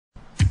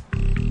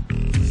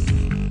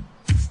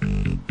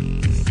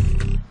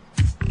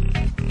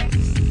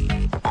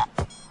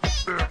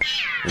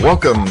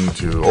Welcome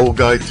to Old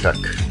Guy Tech,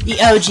 the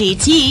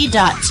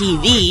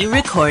OGT.TV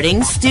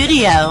recording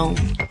studio.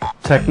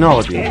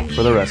 Technology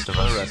for the rest of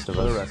us.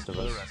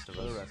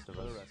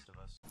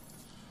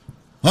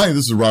 Hi,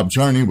 this is Rob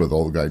Charney with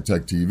Old Guy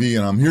Tech TV,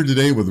 and I'm here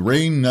today with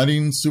Ray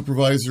Nutting,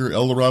 Supervisor,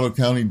 El Dorado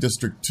County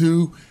District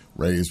 2.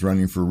 Ray is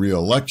running for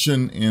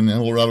re-election in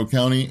El Dorado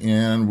County,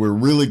 and we're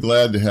really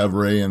glad to have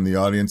Ray in the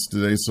audience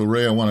today. So,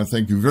 Ray, I want to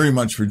thank you very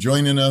much for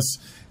joining us,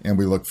 and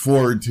we look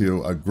forward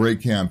to a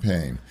great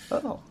campaign.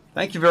 Oh,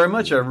 thank you very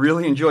much. I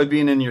really enjoy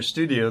being in your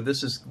studio.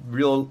 This is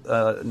real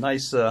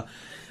nice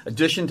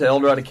addition to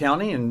El Dorado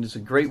County, and it's a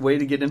great way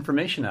to get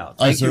information out.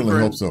 I certainly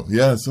hope so.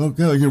 Yes.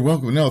 Okay. You're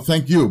welcome. No,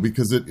 thank you,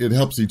 because it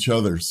helps each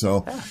other.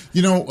 So,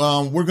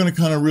 we're going to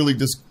kind of really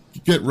just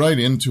get right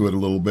into it a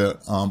little bit.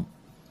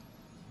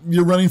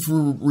 You're running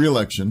for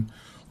re-election.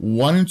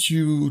 Why don't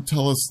you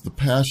tell us the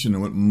passion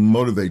and what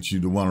motivates you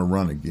to want to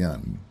run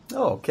again?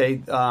 Oh,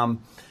 okay.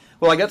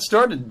 Well, I got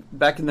started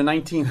back in the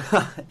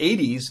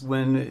 1980s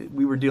when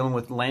we were dealing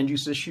with land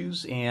use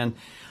issues, and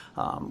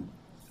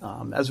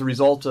as a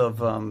result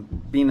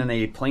of being in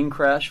a plane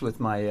crash with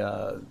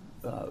my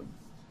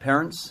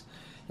parents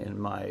and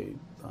my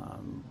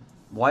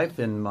wife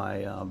and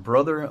my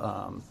brother,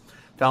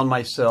 found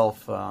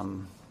myself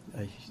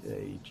a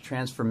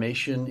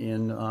transformation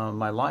in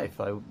my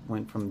life. I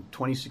went from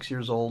 26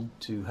 years old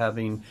to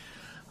having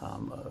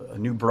a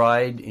new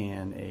bride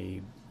and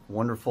a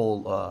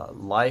wonderful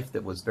life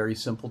that was very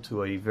simple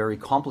to a very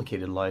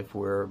complicated life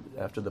where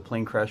after the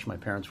plane crash my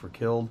parents were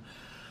killed.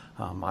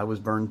 I was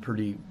burned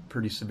pretty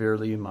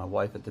severely. My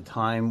wife at the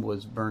time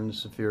was burned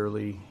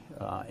severely,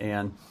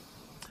 and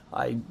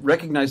I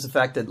recognized the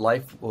fact that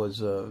life was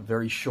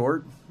very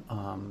short.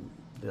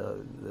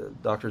 The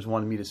doctors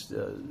wanted me to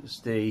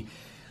stay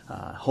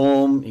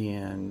home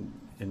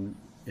and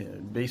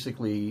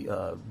basically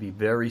be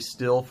very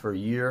still for a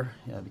year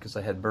because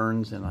I had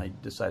burns, and I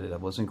decided I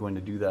wasn't going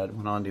to do that. I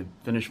went on to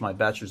finish my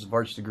Bachelor's of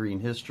Arts degree in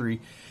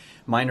history,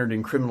 minored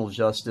in criminal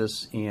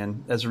justice,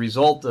 and as a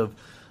result of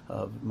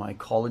my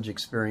college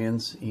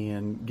experience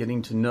and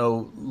getting to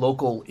know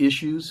local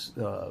issues,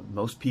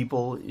 most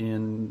people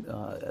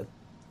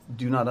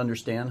do not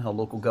understand how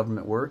local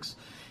government works.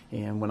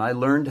 And when I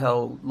learned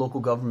how local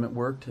government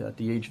worked at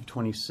the age of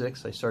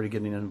 26, I started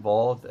getting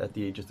involved at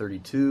the age of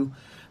 32.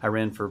 I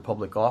ran for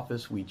public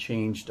office. We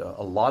changed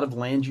a lot of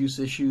land use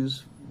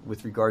issues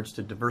with regards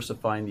to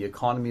diversifying the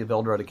economy of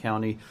El Dorado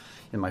County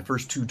in my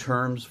first two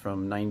terms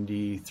from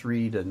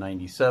 93 to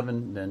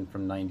 97, then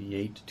from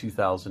 98 to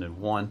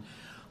 2001.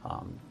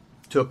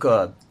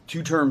 Took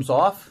 2 terms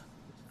off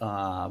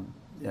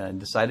and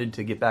decided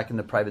to get back in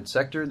the private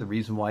sector. The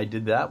reason why I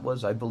did that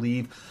was I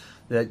believe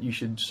that you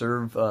should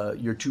serve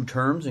your 2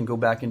 terms and go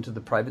back into the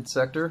private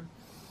sector.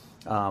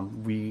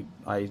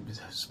 I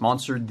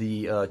sponsored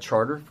the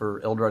charter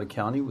for El Dorado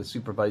County with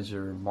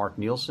Supervisor Mark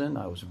Nielsen.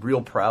 I was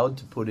real proud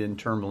to put in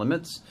term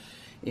limits.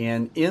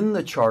 And in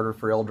the charter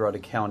for El Dorado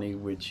County,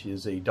 which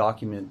is a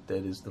document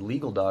that is the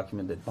legal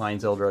document that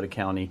binds El Dorado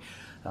County,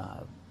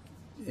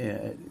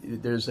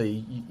 there's a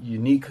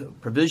unique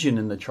provision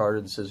in the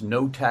charter that says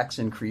no tax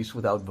increase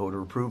without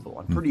voter approval.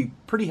 I'm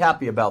pretty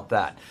happy about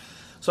that.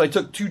 So I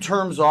took 2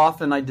 terms off,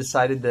 and I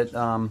decided that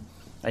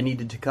I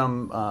needed to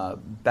come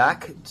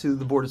back to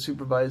the Board of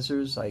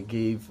Supervisors. I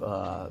gave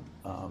the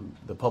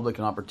public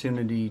an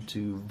opportunity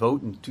to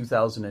vote in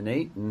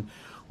 2008 and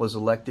was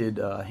elected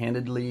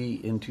handedly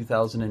in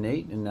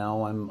 2008, and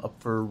now I'm up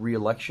for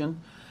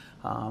re-election.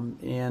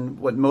 And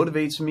what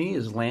motivates me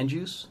is land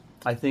use.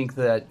 I think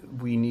that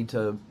we need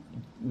to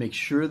make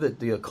sure that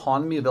the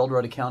economy of El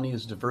Dorado County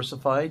is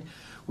diversified.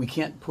 We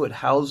can't put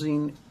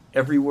housing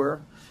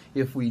everywhere.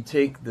 If we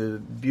take the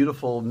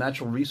beautiful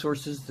natural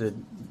resources that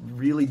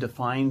really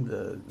define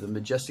the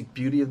majestic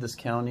beauty of this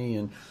county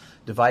and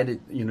divide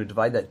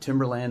that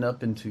timberland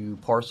up into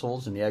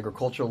parcels and the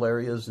agricultural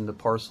areas into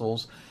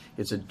parcels,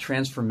 it's a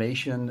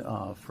transformation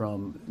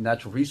from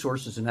natural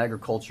resources and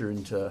agriculture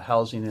into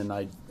housing, and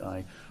I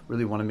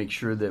really want to make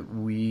sure that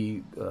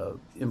we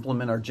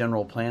implement our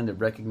general plan that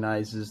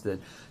recognizes that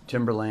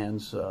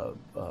timberlands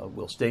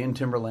will stay in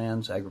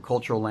timberlands,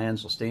 agricultural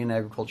lands will stay in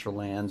agricultural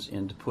lands,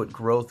 and to put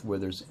growth where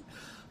there's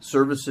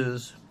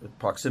services,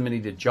 proximity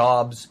to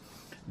jobs.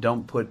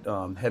 Don't put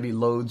heavy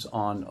loads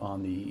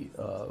on the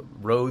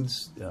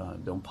roads.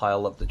 Don't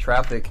pile up the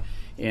traffic.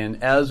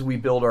 And as we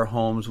build our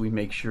homes, we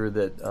make sure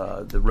that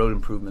the road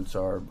improvements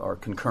are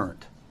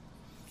concurrent.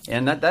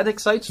 And that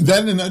excites me.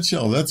 That in a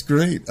nutshell, that's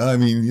great. I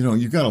mean,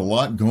 you've got a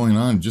lot going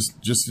on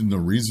just in the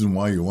reason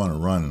why you want to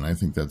run, and I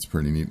think that's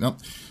pretty neat. Now,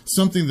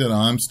 something that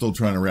I'm still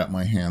trying to wrap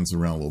my hands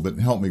around a little bit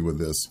and help me with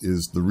this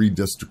is the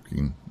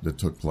redistricting that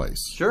took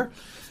place. Sure.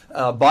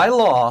 By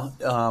law,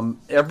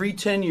 every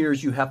 10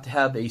 years you have to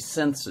have a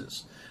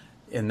census,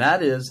 and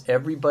that is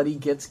everybody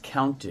gets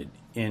counted,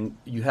 and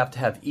you have to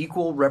have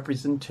equal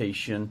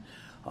representation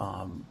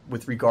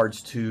with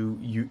regards to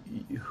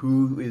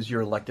who is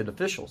your elected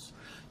officials.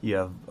 You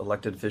have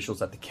elected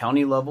officials at the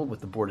county level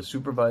with the Board of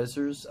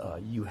Supervisors.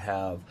 You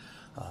have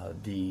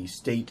the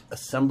state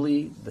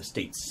assembly, the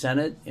state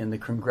senate, and the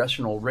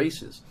congressional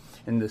races.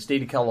 And the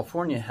state of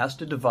California has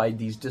to divide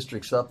these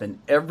districts up, and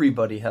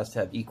everybody has to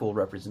have equal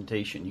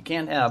representation. You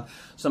can't have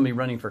somebody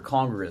running for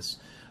Congress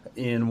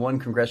in one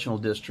congressional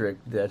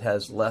district that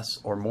has less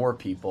or more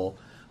people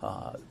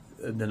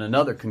than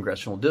another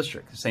congressional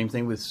district. Same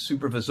thing with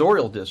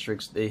supervisorial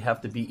districts. They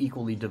have to be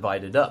equally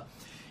divided up.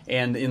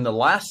 And in the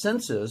last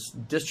census,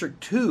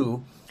 District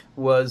 2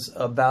 was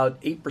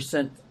about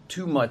 8%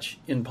 too much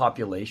in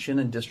population,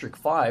 and District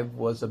 5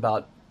 was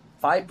about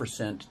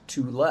 5%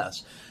 too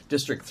less.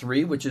 District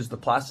 3, which is the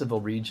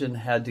Placerville region,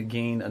 had to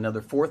gain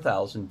another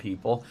 4,000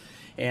 people.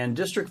 And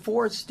District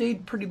 4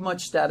 stayed pretty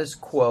much status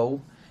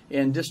quo.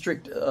 And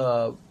District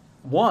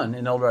 1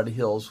 in El Dorado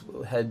Hills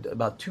had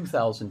about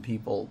 2,000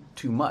 people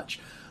too much.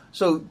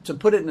 So to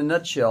put it in a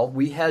nutshell,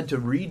 we had to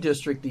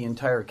redistrict the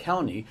entire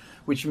county,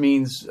 which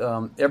means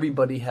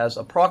everybody has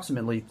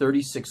approximately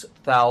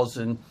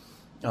 36,000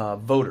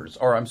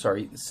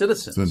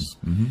 citizens.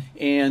 Mm-hmm.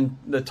 And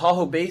the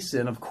Tahoe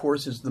Basin, of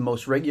course, is the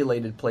most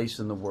regulated place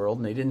in the world,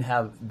 and they didn't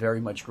have very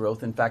much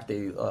growth. In fact,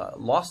 they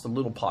lost a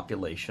little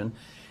population.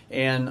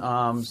 And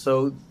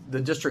so the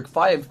District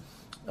 5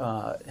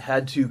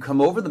 had to come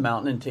over the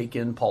mountain and take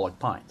in Pollock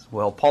Pines.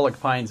 Well, Pollock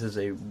Pines is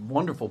a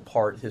wonderful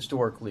part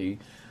historically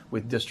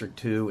with District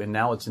 2, and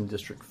now it's in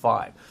District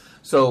 5.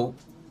 So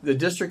the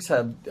districts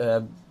have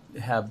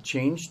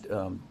changed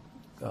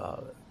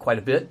quite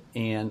a bit,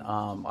 and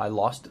I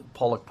lost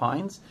Pollock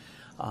Pines,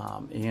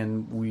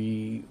 and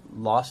we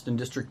lost in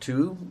District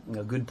 2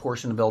 a good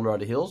portion of El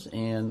Dorado Hills,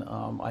 and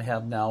I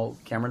have now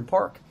Cameron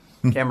Park.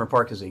 Cameron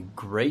Park is a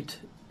great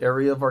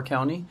area of our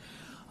county,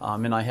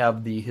 and I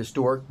have the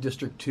historic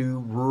District 2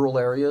 rural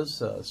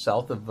areas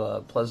south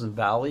of Pleasant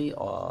Valley,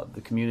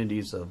 the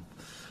communities of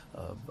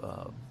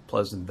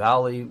Pleasant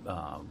Valley,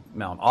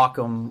 Mount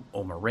Ockham,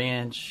 Oma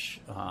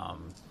Ranch,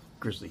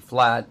 Grizzly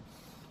Flat,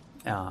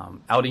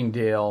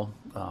 Outingdale,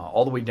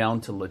 all the way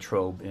down to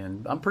Latrobe,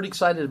 and I'm pretty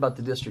excited about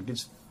the district.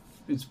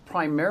 It's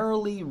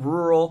primarily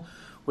rural,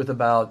 with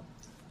about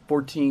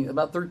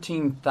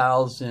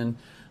 13,000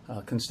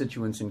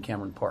 constituents in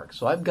Cameron Park.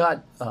 So I've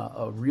got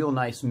a real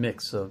nice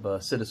mix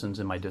of citizens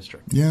in my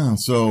district. Yeah,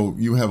 so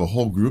you have a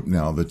whole group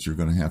now that you're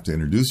going to have to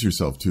introduce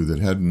yourself to that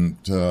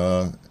hadn't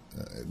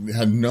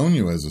known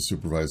you as a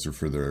supervisor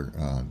for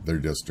their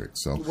district.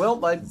 So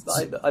well,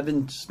 I've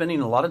been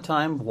spending a lot of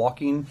time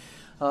walking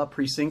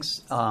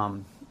precincts.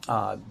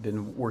 I've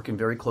been working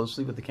very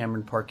closely with the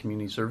Cameron Park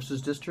Community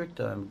Services District.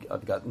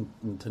 I've gotten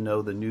to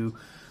know the new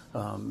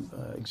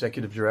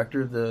executive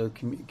director of the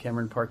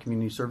Cameron Park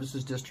Community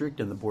Services District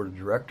and the board of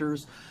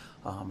directors.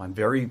 I'm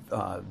very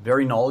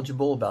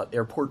knowledgeable about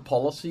airport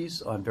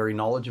policies. I'm very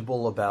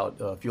knowledgeable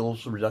about fuel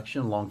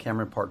reduction along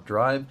Cameron Park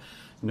Drive.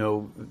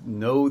 Know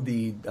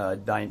the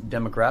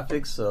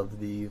demographics of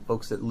the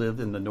folks that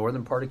live in the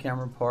northern part of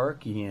Cameron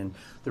Park and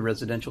the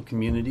residential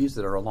communities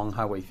that are along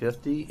Highway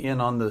 50.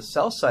 And on the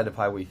south side of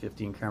Highway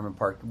 50 in Cameron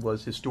Park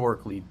was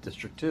historically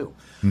District 2.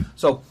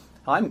 So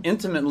I'm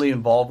intimately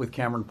involved with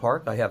Cameron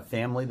Park. I have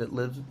family that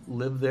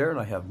live there, and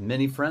I have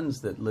many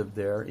friends that live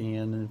there.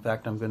 And in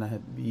fact, I'm going to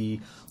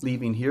be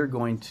leaving here,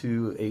 going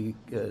to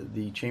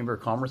the Chamber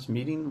of Commerce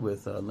meeting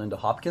with Linda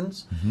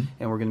Hopkins,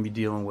 and we're going to be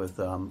dealing with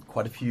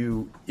quite a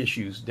few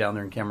issues down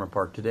there in Cameron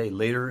Park today.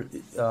 Later,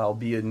 I'll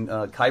be in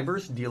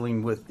Kybers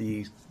dealing with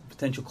the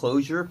potential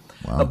closure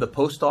of the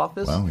post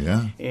office. Wow,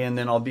 yeah. And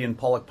then I'll be in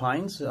Pollock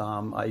Pines.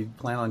 I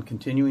plan on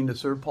continuing to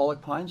serve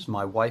Pollock Pines.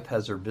 My wife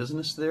has her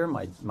business there.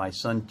 My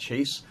son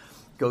Chase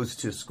goes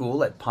to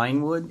school at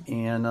Pinewood,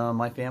 and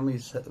my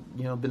family's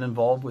been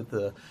involved with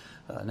the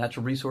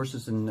natural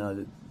resources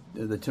and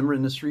the timber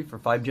industry for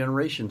 5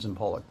 generations in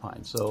Pollock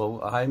Pines.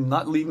 So I'm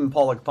not leaving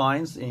Pollock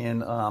Pines,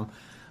 and I'll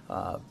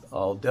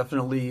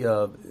definitely,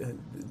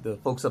 the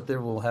folks up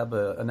there will have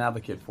an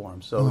advocate for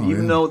them. So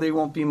even though they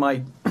won't be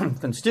my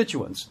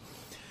constituents,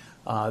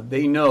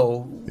 they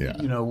know,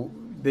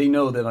 they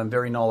know that I'm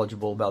very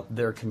knowledgeable about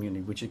their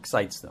community, which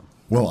excites them.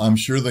 Well, I'm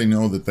sure they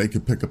know that they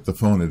could pick up the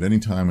phone at any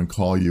time and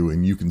call you,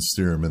 and you can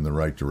steer them in the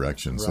right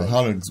direction. Right.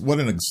 So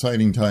what an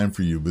exciting time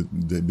for you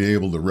to be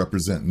able to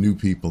represent new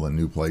people in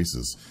new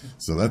places.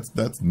 So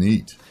that's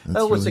neat.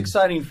 What's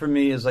exciting for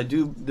me is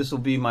this will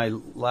be my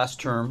last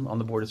term on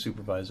the Board of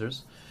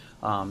Supervisors,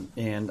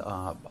 and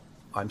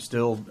I'm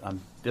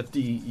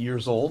 50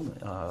 years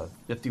old,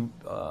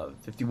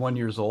 51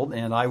 years old,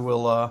 and I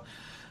will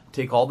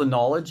take all the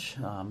knowledge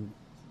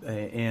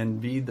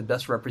and be the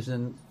best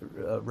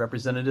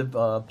representative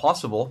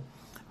possible.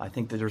 I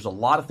think that there's a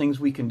lot of things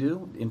we can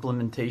do.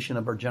 Implementation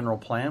of our general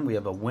plan. We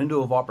have a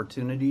window of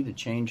opportunity to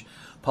change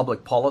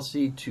public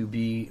policy to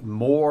be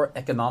more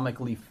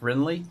economically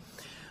friendly.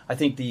 I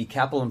think the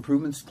capital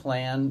improvements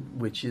plan,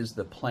 which is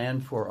the plan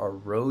for our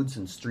roads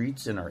and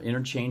streets and our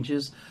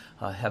interchanges,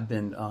 have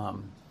been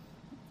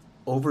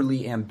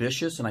overly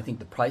ambitious, and I think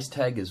the price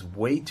tag is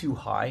way too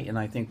high, and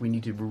I think we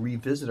need to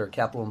revisit our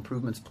capital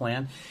improvements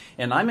plan.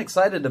 And I'm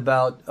excited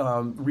about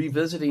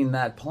revisiting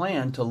that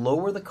plan to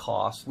lower the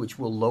cost, which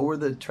will lower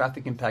the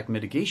traffic impact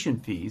mitigation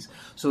fees,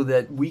 so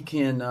that we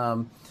can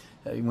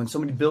when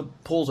somebody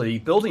pulls a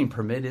building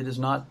permit, it is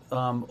not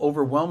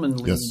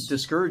overwhelmingly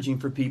discouraging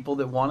for people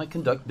that want to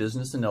conduct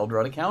business in El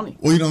Dorado County.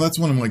 Well, that's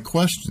one of my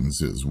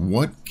questions is,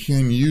 what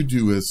can you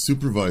do as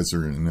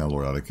supervisor in El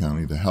Dorado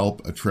County to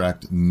help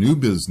attract new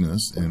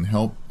business and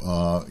help,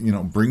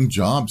 bring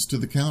jobs to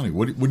the county?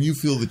 What do you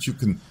feel that you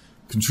can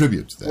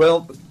contribute to that?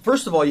 Well,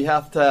 first of all, you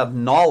have to have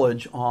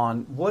knowledge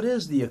on what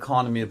is the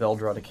economy of El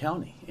Dorado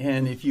County.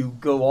 And if you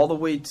go all the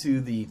way to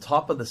the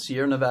top of the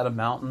Sierra Nevada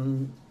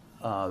mountain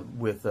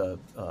with the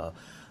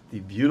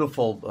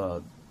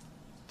beautiful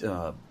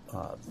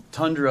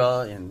tundra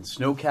and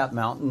snow-capped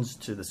mountains,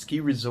 to the ski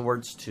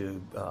resorts,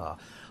 to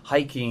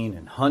hiking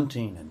and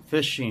hunting and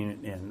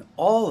fishing and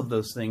all of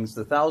those things,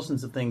 the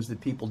thousands of things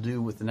that people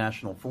do with the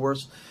National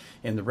Forest,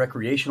 and the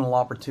recreational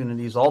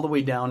opportunities, all the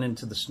way down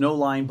into the snow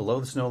line,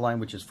 below the snow line,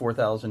 which is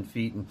 4,000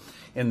 feet.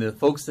 And the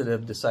folks that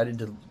have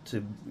decided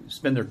to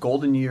spend their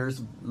golden years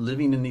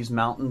living in these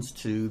mountains,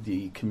 to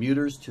the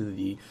commuters, to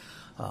the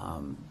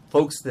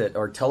folks that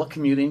are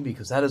telecommuting,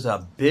 because that is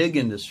a big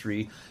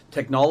industry.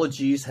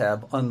 Technologies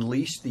have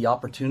unleashed the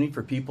opportunity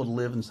for people to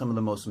live in some of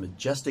the most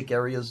majestic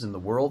areas in the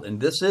world. And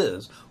this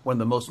is one of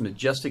the most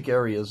majestic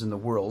areas in the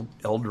world,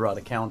 El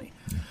Dorado County.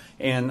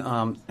 And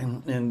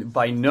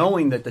by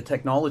knowing that the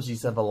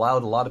technologies have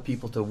allowed a lot of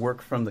people to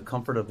work from the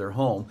comfort of their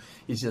home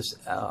is just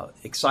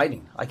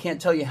exciting. I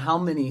can't tell you how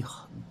many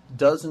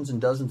dozens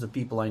and dozens of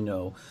people I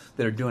know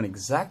that are doing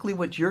exactly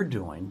what you're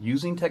doing,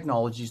 using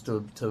technologies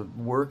to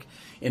work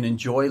and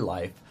enjoy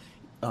life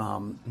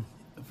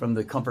from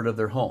the comfort of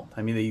their home.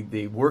 I mean,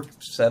 they work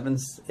 7,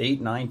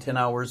 8, 9, 10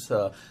 hours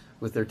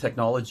with their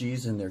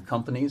technologies and their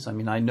companies. I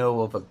mean, I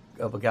know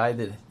of a guy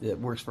that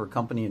works for a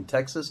company in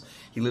Texas.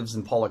 He lives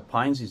in Pollock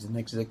Pines. He's an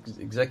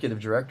executive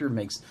director,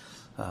 makes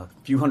a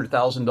few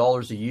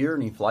 $100,000 a year,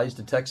 and he flies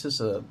to Texas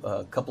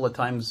a couple of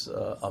times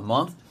a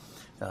month,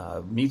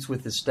 meets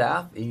with his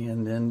staff,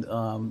 and then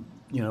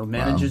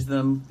manages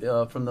them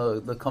from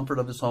the comfort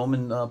of his home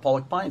in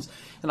Pollock Pines.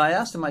 And I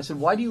asked him, I said,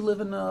 why do you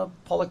live in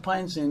Pollock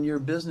Pines and your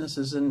business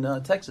is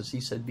in Texas?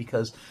 He said,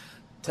 because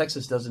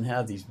Texas doesn't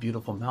have these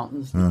beautiful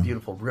mountains,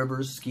 beautiful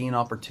rivers, skiing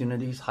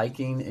opportunities,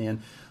 hiking,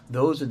 and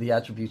those are the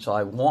attributes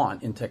I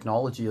want. And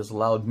technology has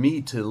allowed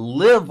me to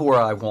live where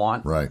I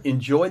want,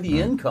 enjoy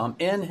the income,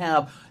 and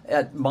have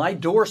at my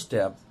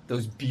doorstep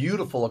those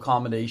beautiful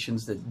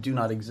accommodations that do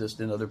not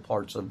exist in other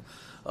parts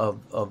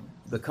of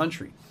the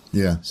country.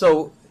 Yeah.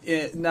 So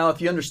now,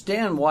 if you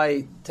understand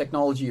why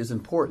technology is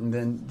important,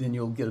 then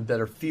you'll get a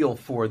better feel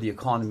for the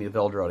economy of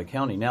El Dorado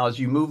County. Now, as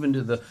you move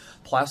into the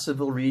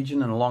Placerville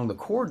region and along the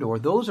corridor,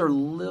 those are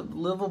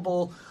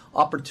livable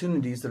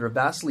opportunities that are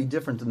vastly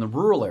different than the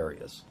rural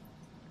areas.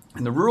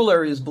 In the rural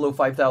areas below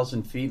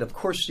 5,000 feet, of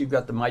course, you've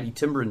got the mighty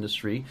timber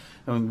industry,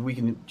 and we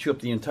can chew up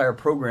the entire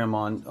program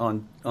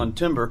on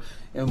timber,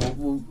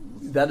 and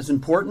that is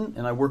important.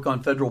 And I work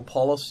on federal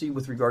policy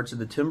with regards to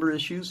the timber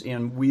issues,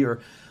 and we are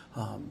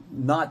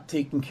not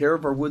taking care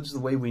of our woods the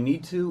way we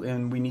need to,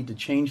 and we need to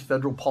change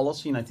federal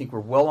policy, and I think we're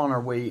well on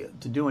our way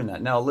to doing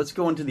that. Now, let's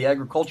go into the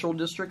agricultural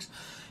districts.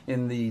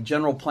 In the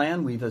general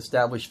plan, we've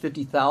established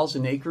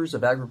 50,000 acres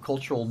of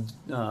agricultural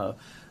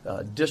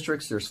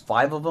districts. There's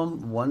 5 of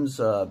them. One's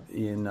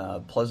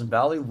in Pleasant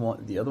Valley.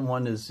 The other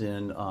one is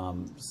in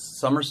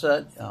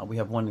Somerset. We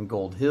have one in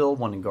Gold Hill,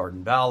 one in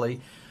Garden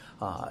Valley.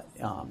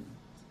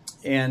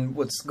 And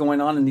what's going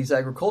on in these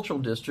agricultural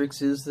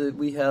districts is that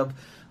we have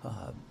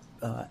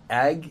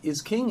ag is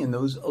king in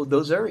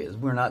those areas.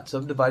 We're not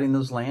subdividing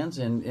those lands,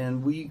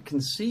 and we can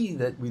see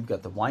that we've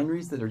got the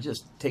wineries that are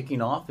just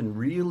taking off and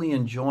really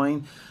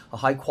enjoying a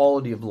high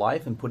quality of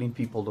life and putting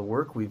people to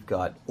work. We've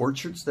got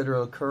orchards that are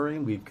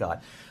occurring. We've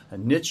got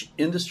niche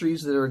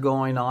industries that are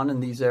going on in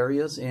these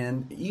areas,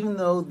 and even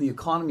though the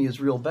economy is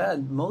real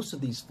bad, most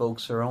of these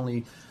folks are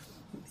only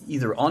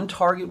either on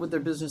target with their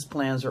business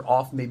plans or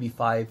off maybe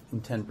 5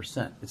 and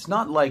 10%. It's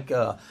not like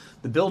the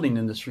building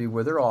industry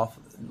where they're off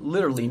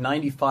literally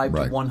 95 to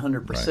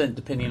 100%,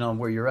 depending on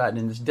where you're at.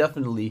 And it's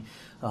definitely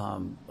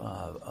a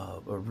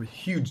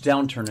huge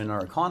downturn in our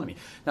economy.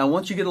 Now,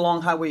 once you get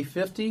along Highway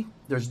 50,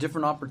 there's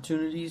different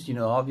opportunities.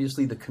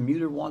 Obviously the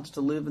commuter wants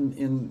to live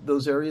in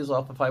those areas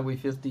off of Highway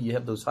 50. You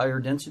have those higher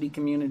density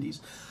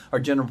communities. Our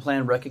general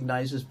plan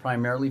recognizes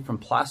primarily from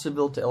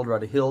Placerville to El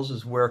Dorado Hills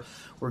is where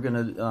we're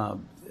going to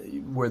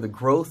where the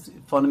growth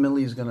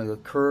fundamentally is going to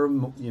occur.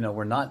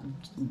 We're not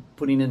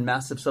putting in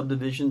massive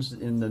subdivisions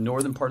in the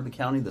northern part of the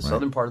county, the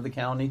southern part of the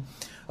county,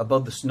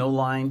 above the snow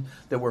line,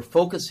 that we're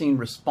focusing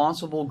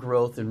responsible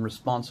growth in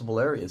responsible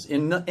areas.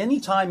 Any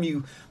time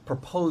you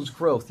propose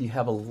growth, you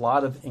have a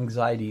lot of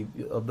anxiety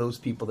of those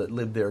people that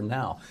live there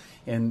now.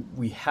 And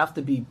we have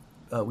to be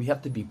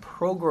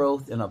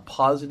pro-growth in a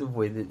positive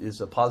way that is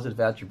a positive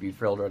attribute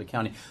for El Dorado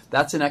County.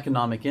 That's an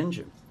economic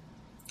engine.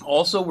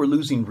 Also, we're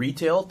losing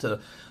retail to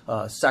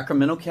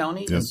Sacramento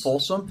County and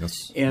Folsom,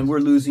 and we're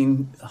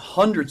losing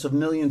hundreds of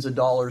millions of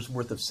dollars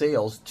worth of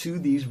sales to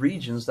these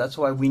regions. That's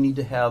why we need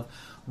to have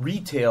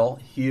retail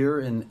here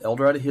in El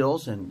Dorado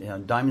Hills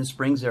and Diamond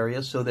Springs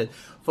area, so that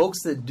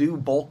folks that do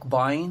bulk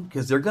buying,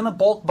 because they're going to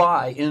bulk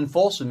buy in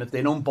Folsom if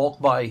they don't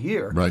bulk buy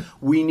here, Right.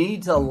 we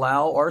need to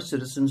allow our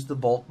citizens to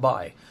bulk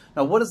buy.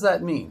 Now, what does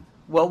that mean?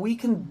 Well, we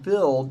can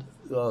build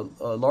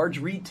a large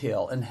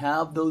retail and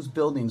have those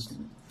buildings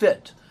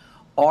fit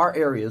our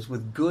areas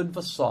with good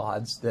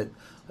facades that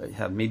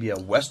have maybe a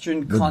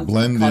Western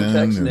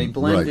context, and they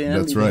blend in.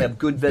 That's They right. have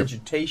good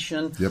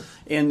vegetation, Yep.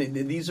 and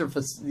these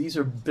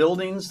are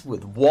buildings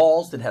with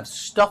walls that have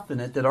stuff in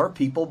it that our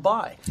people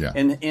buy. Yeah.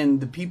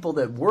 And the people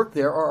that work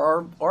there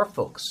are our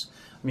folks.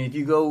 I mean, if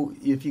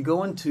you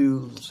go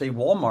into, say,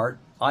 Walmart,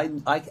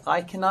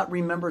 I cannot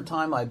remember a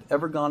time I've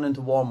ever gone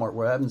into Walmart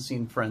where I haven't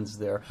seen friends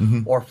there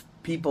or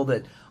people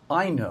that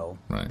I know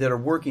Right. that are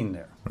working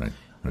there. Right.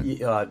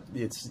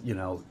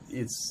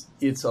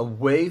 It's a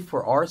way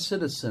for our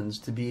citizens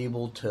to be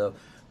able to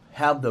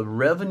have the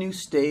revenue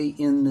stay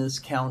in this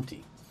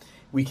county.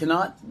 We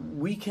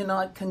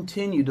cannot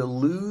continue to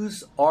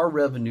lose our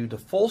revenue to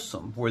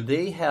Folsom, where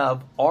they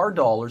have our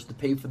dollars to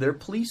pay for their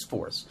police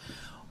force.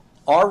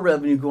 Our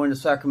revenue going to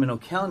Sacramento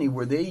County,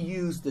 where they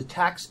use the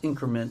tax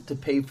increment to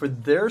pay for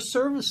their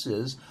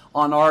services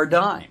on our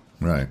dime.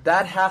 Right.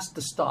 That has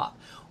to stop.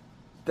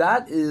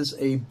 That is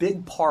a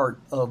big part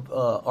of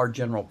our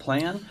general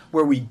plan,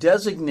 where we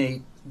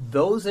designate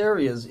those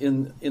areas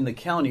in the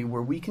county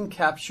where we can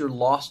capture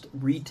lost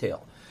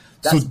retail.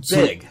 That's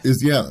big.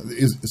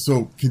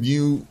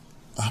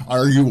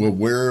 Are you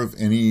aware of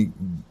any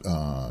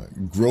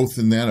growth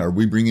in that? Are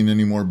we bringing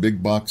any more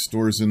big box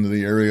stores into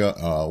the area?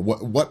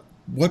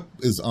 What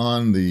is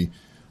on the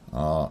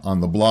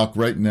block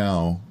right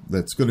now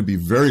that's going to be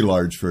very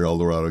large for El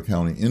Dorado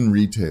County in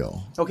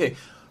retail? Okay,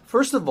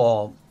 first of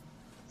all,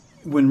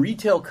 when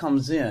retail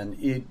comes in,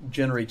 it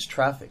generates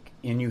traffic,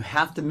 and you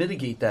have to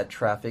mitigate that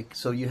traffic,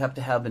 so you have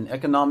to have an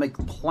economic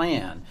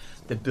plan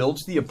that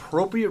builds the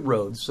appropriate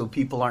roads so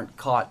people aren't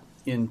caught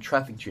in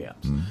traffic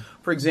jams.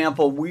 For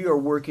example, we are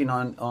working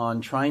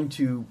on trying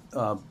to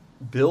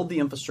build the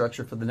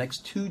infrastructure for the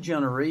next 2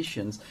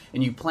 generations,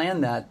 and you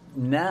plan that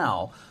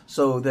now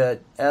so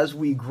that as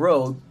we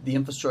grow, the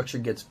infrastructure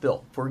gets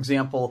built. For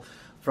example,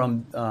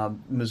 from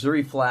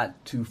Missouri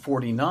Flat to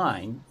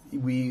 49,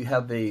 we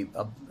have the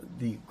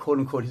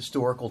quote-unquote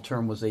historical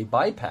term was a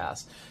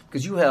bypass,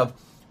 because you have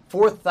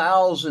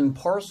 4,000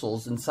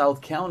 parcels in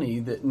South County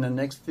that in the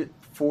next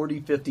 40,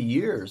 50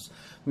 years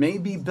may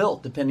be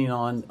built, depending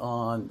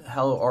on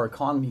how our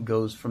economy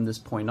goes from this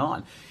point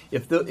on.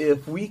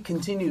 If we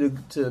continue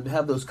to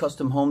have those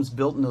custom homes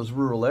built in those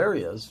rural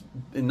areas,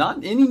 and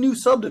not any new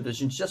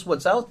subdivisions, just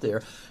what's out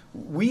there,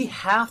 we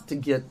have to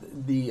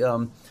get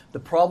the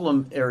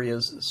problem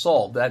areas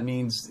solved. That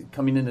means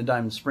coming into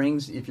Diamond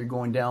Springs, if you're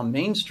going down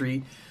Main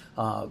Street,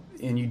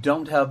 and you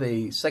don't have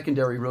a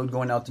secondary road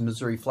going out to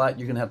Missouri Flat,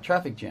 you're going to have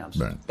traffic jams.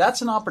 Right.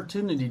 That's an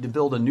opportunity to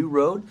build a new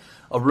road,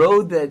 a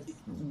road that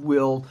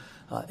will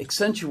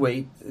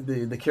accentuate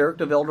the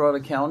character of El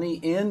Dorado County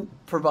and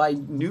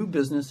provide new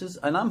businesses.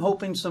 And I'm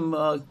hoping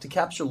to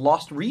capture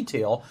lost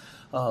retail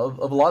of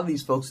a lot of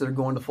these folks that are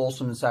going to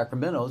Folsom and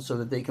Sacramento, so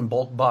that they can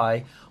bulk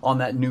buy on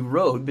that new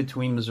road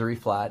between Missouri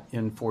Flat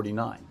and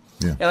 49.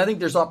 Yeah. And I think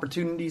there's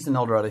opportunities in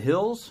El Dorado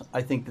Hills.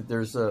 I think that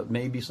there's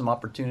maybe some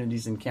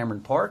opportunities in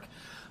Cameron Park.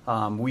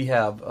 We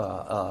have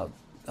a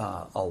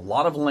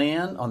lot of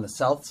land on the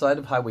south side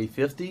of Highway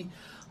 50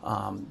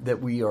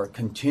 that we are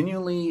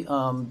continually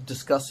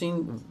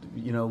discussing,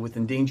 with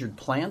endangered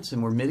plants,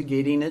 and we're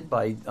mitigating it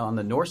by, on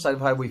the north side of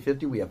Highway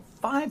 50, we have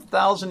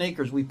 5,000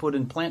 acres we put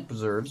in plant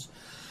preserves.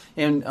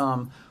 And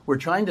we're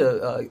trying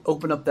to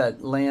open up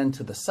that land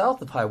to the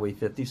south of Highway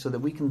 50 so that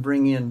we can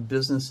bring in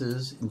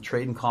businesses and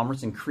trade and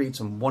commerce and create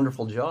some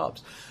wonderful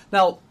jobs.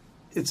 Now,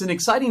 it's an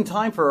exciting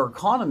time for our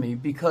economy,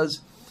 because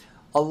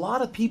a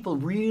lot of people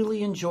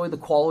really enjoy the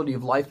quality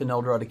of life in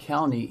El Dorado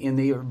County, and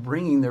they are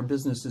bringing their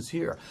businesses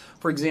here.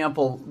 For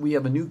example, we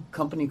have a new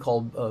company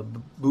called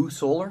Boo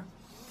Solar.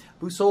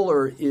 Boo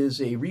Solar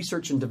is a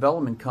research and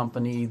development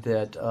company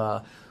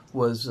that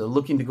was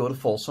looking to go to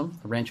Folsom,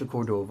 Rancho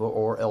Cordova,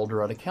 or El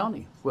Dorado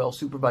County. Well,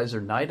 Supervisor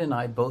Knight and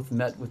I both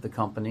met with the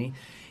company,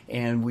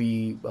 and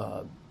we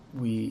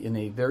in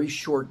a very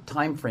short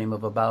time frame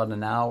of about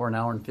an hour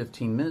and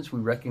 15 minutes, we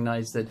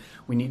recognized that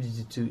we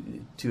needed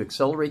to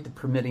accelerate the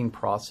permitting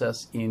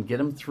process and get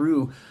them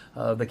through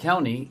the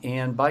county.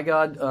 And by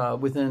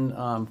God, within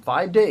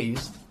 5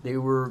 days, they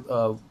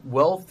were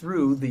well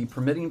through the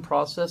permitting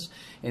process,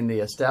 and they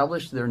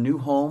established their new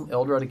home,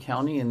 El Dorado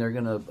County, and they're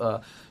going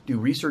to do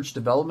research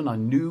development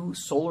on new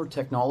solar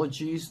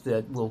technologies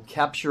that will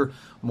capture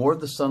more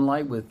of the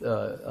sunlight with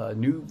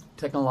new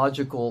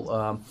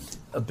technological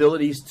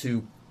abilities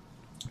to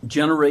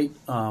generate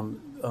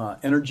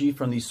energy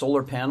from these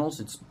solar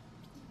panels.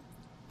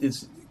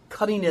 It's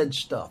cutting edge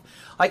stuff.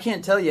 I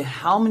can't tell you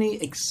how many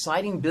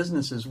exciting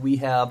businesses we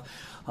have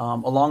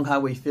along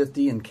Highway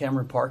 50 and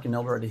Cameron Park and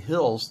El Dorado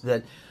Hills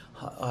that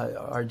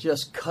are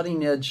just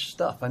cutting edge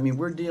stuff. I mean,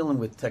 we're dealing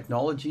with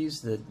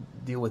technologies that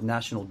deal with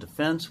national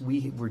defense.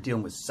 We're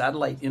dealing with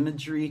satellite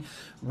imagery.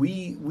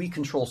 We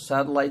control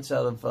satellites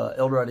out of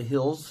El Dorado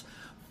Hills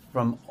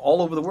from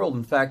all over the world.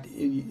 In fact,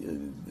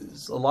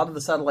 a lot of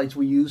the satellites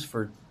we use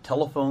for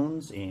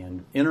telephones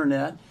and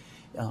internet,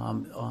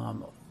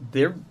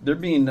 they're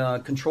being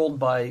controlled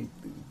by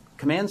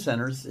command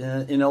centers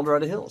in El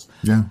Dorado Hills.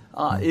 Yeah.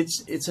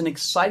 It's an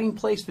exciting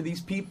place for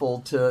these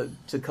people to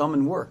come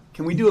and work.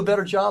 Can we do a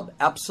better job?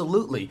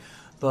 Absolutely.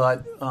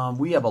 But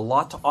we have a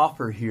lot to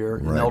offer here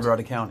in El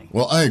Dorado County.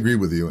 Well, I agree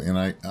with you, and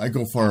I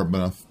go far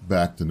enough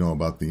back to know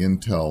about the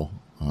Intel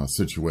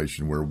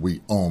situation where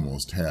we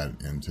almost had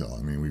Intel.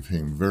 I mean, we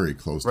came very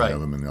close to have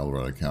them in El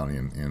Dorado County,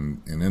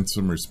 and in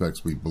some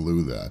respects we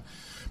blew that.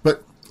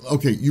 But,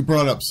 okay, you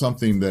brought up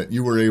something that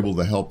you were able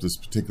to help this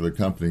particular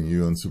company,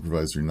 you and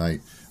Supervisor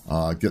Knight,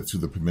 get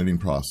through the permitting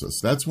process.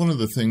 That's one of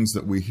the things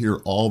that we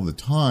hear all the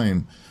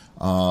time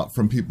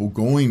from people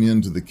going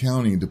into the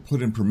county to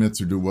put in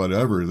permits or do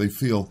whatever. They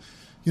feel,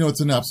 it's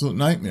an absolute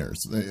nightmare.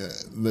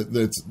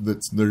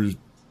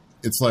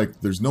 It's like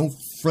there's no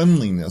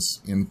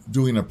friendliness in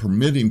doing a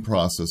permitting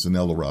process in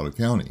El Dorado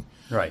County.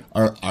 Right.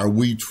 Are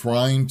we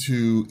trying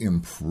to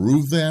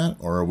improve that,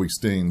 or are we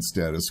staying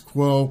status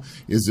quo?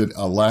 Is it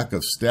a lack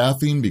of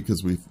staffing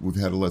because we've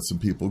had to let some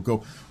people go?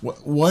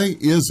 Why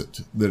is it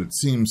that it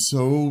seems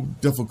so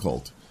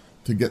difficult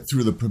to get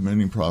through the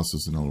permitting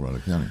process in El Dorado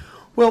County?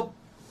 Well,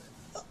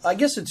 I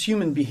guess it's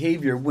human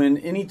behavior when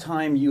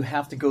anytime you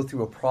have to go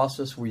through a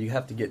process where you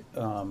have to get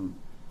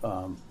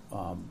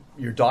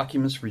your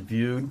documents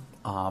reviewed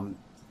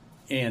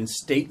and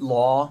state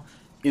law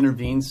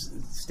intervenes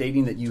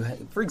stating that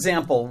for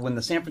example, when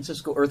the San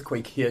Francisco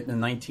earthquake hit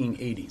in the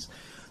 1980s,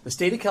 the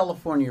state of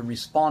California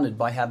responded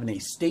by having a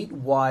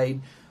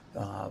statewide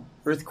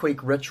earthquake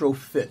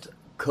retrofit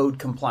code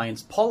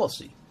compliance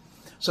policy.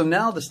 So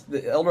now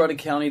the El Dorado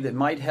County that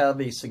might have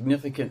a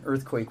significant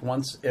earthquake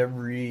once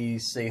every,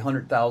 say,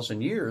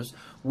 100,000 years,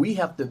 we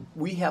have to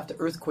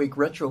earthquake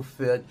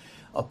retrofit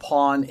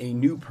upon a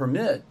new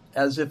permit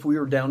as if we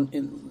were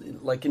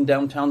in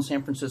downtown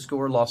San Francisco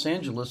or Los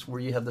Angeles, where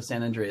you have the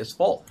San Andreas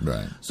Fault.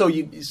 Right.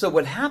 So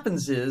what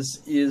happens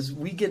is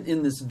we get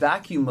in this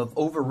vacuum of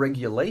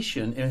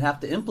overregulation and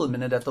have to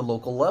implement it at the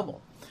local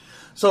level.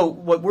 So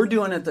what we're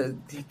doing at the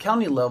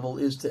county level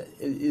is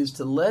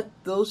to let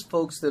those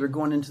folks that are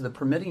going into the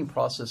permitting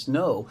process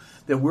know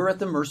that we're at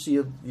the mercy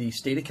of the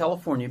state of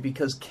California,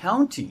 because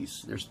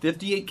counties, there's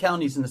 58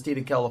 counties in the state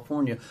of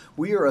California,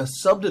 we are a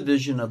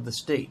subdivision of the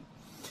state.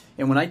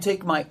 And when I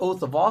take my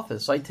oath of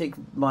office, I take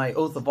my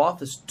oath of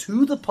office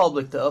to the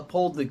public to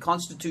uphold the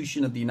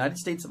Constitution of the United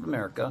States of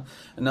America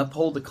and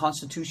uphold the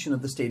Constitution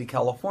of the state of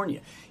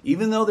California.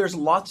 Even though there's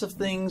lots of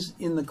things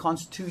in the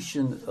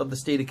Constitution of the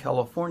state of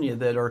California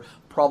that are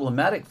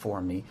problematic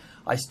for me,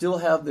 I still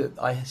have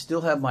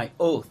my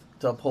oath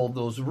to uphold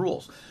those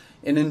rules.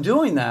 And in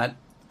doing that,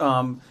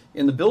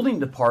 in the building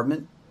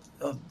department,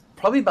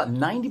 probably about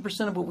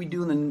 90% of what we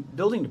do in the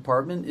building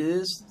department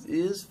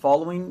is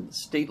following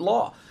state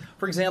law.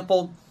 For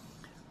example,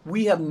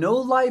 we have no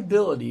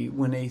liability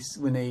when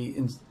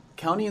a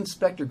county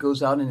inspector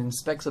goes out and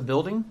inspects a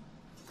building,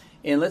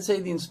 and let's say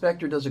the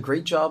inspector does a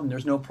great job and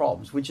there's no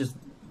problems, which is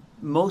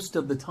most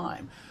of the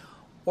time.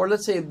 Or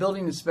let's say a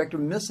building inspector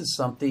misses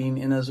something,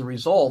 and as a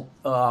result,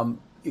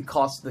 it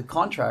costs the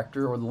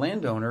contractor or the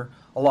landowner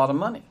a lot of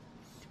money.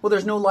 Well,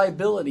 there's no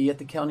liability at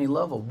the county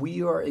level.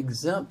 We are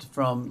exempt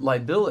from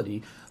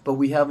liability, but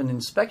we have an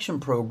inspection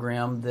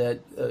program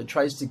that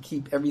tries to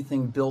keep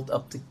everything built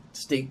up to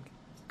state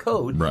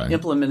code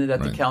implemented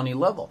at the county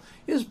level.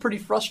 It is pretty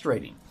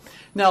frustrating.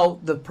 Now,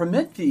 the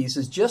permit fees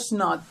is just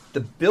not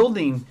the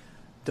building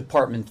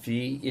department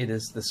fee. It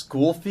is the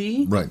school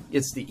fee. Right.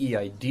 It's the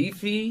EID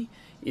fee.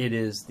 It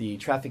is the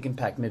traffic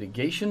impact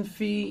mitigation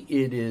fee.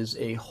 It is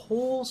a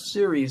whole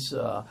series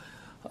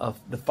of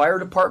the fire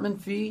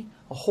department fee,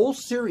 a whole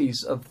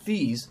series of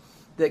fees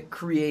that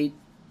create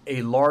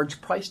a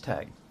large price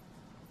tag.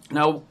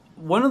 Now,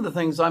 one of the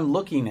things I'm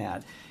looking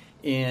at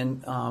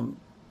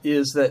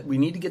is that we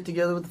need to get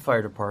together with the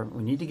fire department,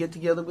 we need to get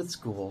together with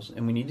schools,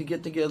 and we need to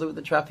get together with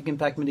the traffic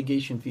impact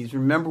mitigation fees.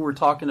 Remember, we're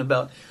talking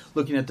about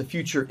looking at the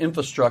future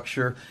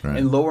infrastructure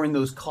and lowering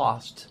those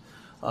costs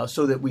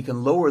so that we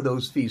can lower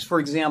those fees. For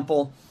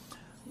example,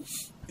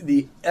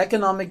 the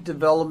Economic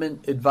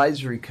Development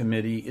Advisory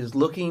Committee is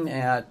looking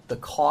at the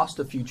cost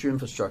of future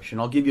infrastructure.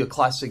 And I'll give you a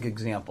classic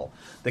example.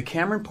 The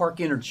Cameron Park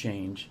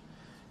Interchange,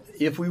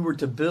 if we were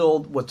to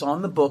build what's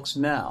on the books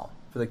now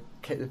for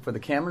the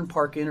Cameron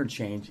Park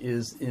Interchange,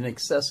 is in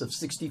excess of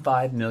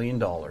 $65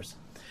 million.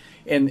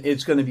 And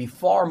it's going to be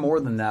far more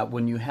than that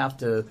when you have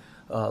to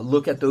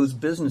look at those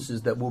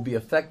businesses that will be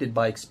affected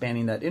by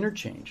expanding that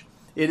interchange.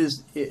 It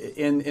is,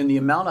 and the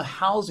amount of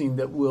housing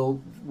that will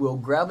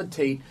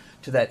gravitate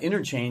to that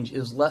interchange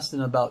is less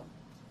than about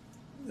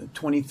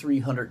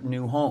 2,300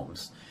 new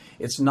homes.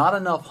 It's not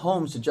enough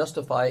homes to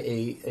justify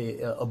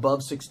a above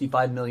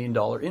 $65 million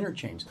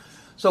interchange.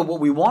 So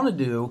what we want to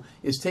do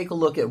is take a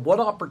look at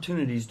what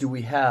opportunities do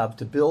we have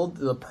to build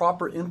the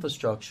proper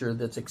infrastructure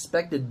that's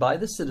expected by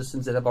the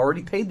citizens that have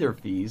already paid their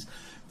fees,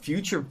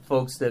 future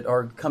folks that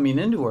are coming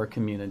into our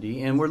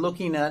community, and we're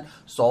looking at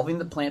solving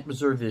the plant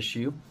reserve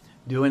issue,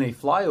 doing a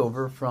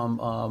flyover from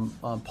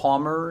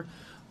Palmer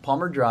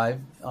Drive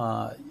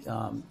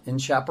in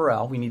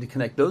Chaparral. We need to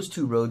connect those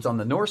two roads on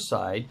the north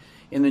side,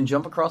 and then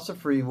jump across the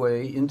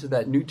freeway into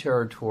that new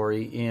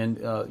territory. And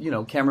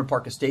Cameron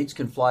Park Estates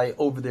can fly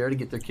over there to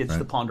get their kids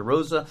to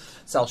Ponderosa.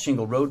 South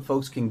Shingle Road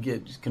folks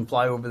can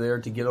fly over there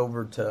to get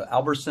over to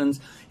Albertsons,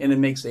 and it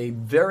makes a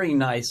very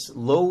nice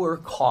lower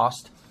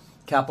cost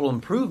capital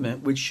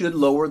improvement, which should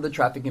lower the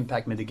traffic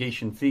impact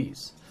mitigation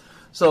fees.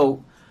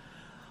 So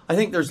I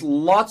think there's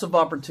lots of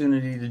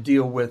opportunity to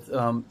deal with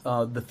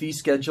the fee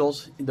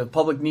schedules. The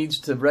public needs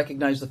to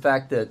recognize the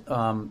fact that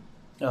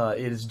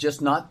it is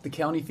just not the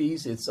county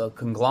fees, it's a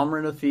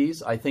conglomerate of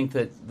fees. I think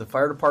that the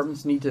fire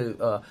departments need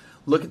to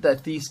look at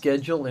that fee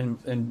schedule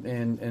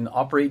and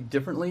operate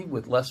differently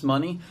with less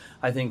money.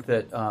 I think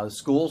that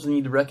schools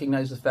need to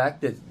recognize the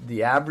fact that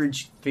the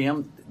average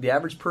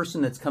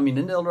person that's coming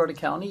into El Dorado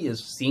County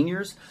is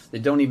seniors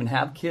that don't even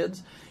have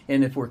kids.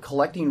 And if we're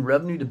collecting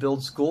revenue to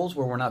build schools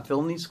where we're not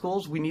filling these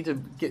schools, we need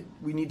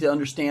to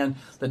understand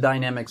the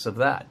dynamics of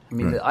that. I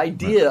mean, the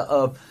idea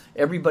of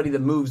everybody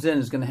that moves in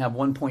is going to have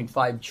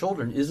 1.5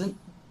 children isn't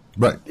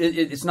right.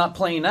 It's not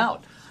playing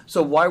out.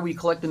 So why are we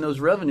collecting those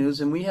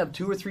revenues? And we have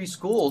 2 or 3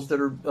 schools that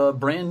are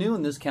brand new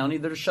in this county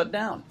that are shut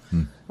down.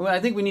 Well, I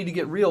think we need to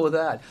get real with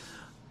that.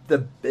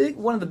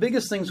 One of the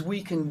biggest things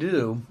we can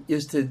do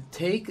is to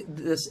take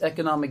this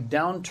economic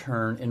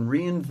downturn and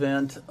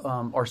reinvent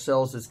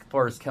ourselves as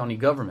far as county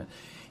government.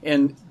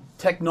 And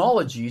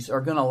technologies are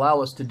going to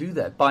allow us to do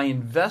that. By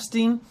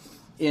investing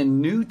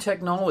in new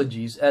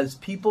technologies as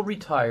people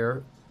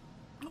retire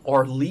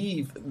or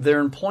leave their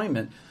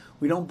employment,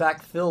 we don't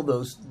backfill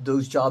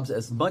those jobs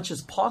as much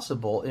as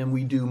possible, and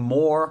we do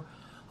more.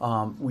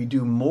 We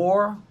do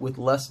more with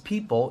less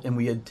people, and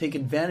we take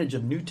advantage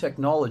of new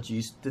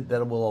technologies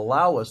that will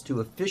allow us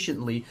to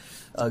efficiently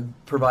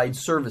provide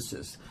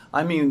services.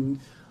 I mean,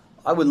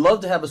 I would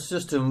love to have a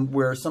system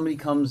where somebody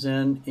comes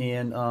in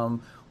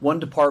and one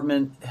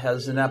department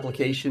has an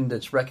application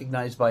that's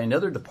recognized by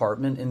another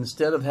department, and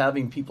instead of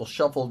having people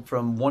shuffled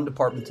from one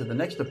department to the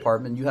next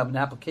department, you have an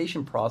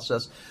application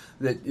process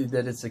that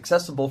it's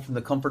accessible from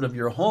the comfort of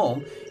your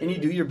home, and you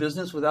do your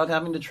business without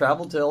having to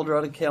travel to El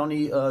Dorado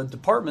County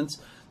departments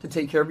to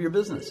take care of your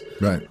business.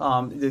 Right.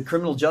 The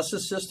criminal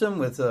justice system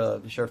with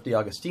Sheriff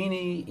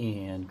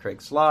DeAugustini and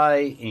Craig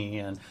Sly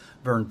and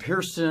Vern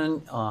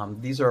Pearson.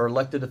 These are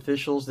elected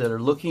officials that are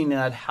looking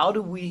at how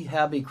do we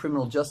have a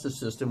criminal justice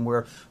system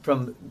where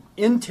from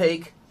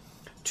intake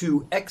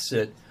to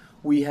exit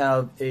we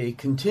have a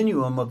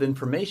continuum of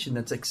information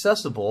that's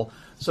accessible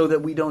so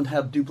that we don't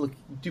have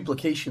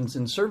duplications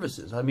in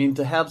services. I mean,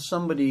 to have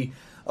somebody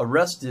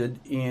arrested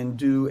and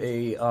do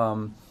a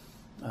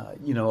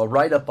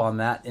write-up on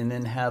that, and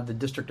then have the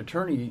district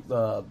attorney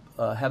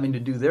having to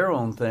do their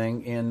own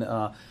thing,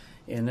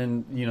 and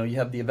then you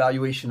have the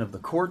evaluation of the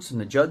courts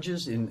and the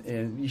judges,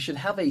 and you should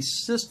have a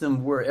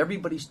system where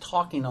everybody's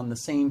talking on the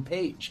same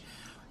page.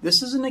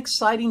 This is an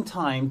exciting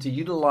time to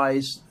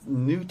utilize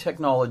new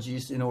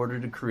technologies in order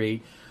to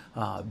create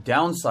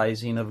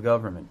downsizing of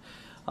government.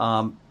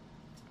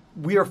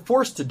 We are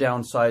forced to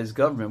downsize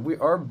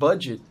government. Our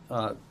budget,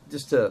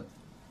 just to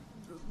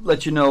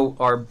let you know,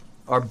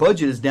 our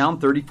budget is down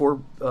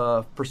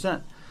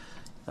 34%.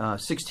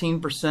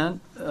 16%.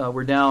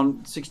 We're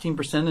down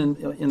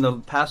 16% in the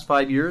past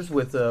 5 years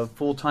with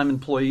full-time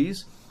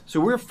employees.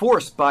 So we're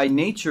forced by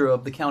nature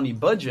of the county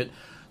budget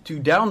to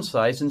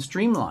downsize and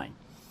streamline.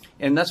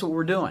 And that's what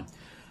we're doing.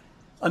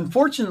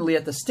 Unfortunately,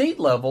 at the state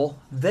level,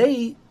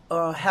 they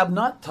have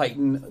not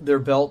tightened their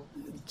belt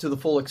to the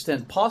full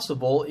extent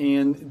possible,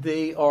 and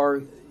they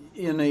are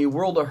in a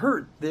world of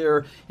hurt.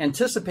 Their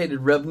anticipated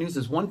revenues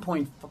is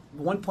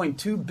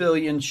 1.2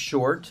 billion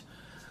short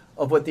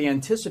of what they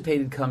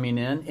anticipated coming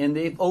in, and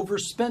they've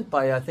overspent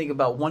by, I think,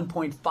 about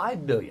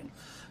 1.5 billion.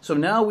 So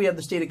now we have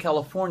the state of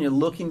California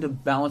looking to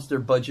balance their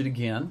budget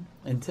again,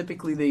 and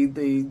typically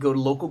they go to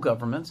local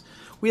governments.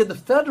 We have the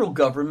federal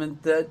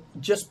government that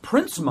just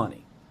prints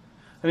money.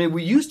 I mean,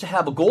 we used to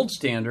have a gold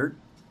standard,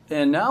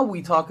 and now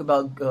we talk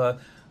about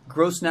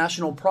gross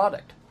national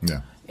product.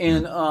 Yeah.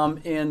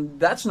 And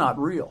that's not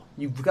real.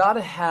 You've got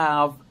to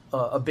have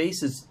a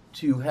basis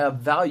to have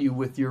value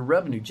with your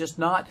revenue, just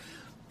not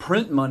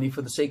print money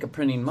for the sake of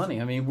printing money.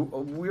 I mean,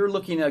 we're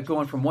looking at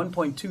going from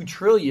 1.2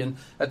 trillion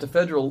at the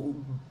federal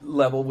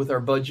level with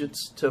our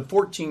budgets to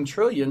 14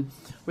 trillion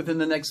within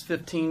the next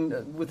 15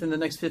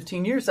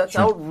 years. That's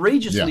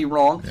outrageously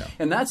wrong,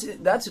 and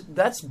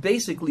that's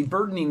basically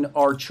burdening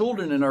our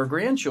children and our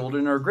grandchildren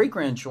and our great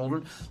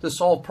grandchildren to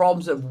solve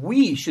problems that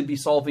we should be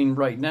solving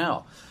right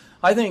now.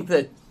 I think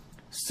that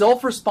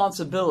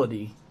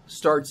self-responsibility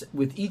starts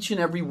with each and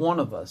every one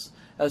of us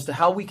as to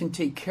how we can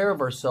take care of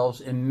ourselves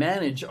and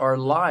manage our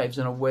lives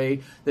in a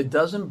way that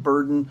doesn't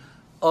burden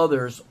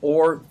others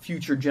or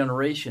future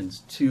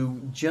generations,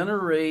 to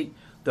generate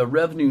the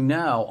revenue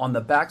now on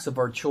the backs of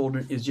our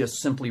children is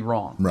just simply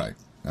wrong. Right.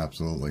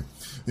 Absolutely.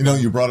 You know,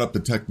 you brought up the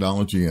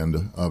technology end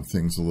of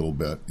things a little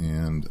bit,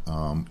 and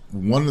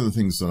one of the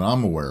things that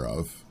I'm aware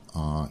of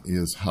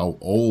is how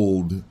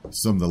old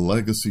some of the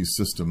legacy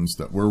systems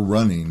that we're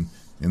running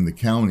in the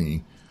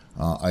county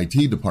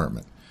IT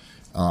department.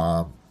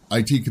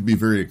 IT could be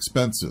very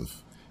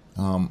expensive.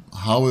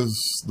 How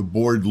is the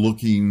board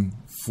looking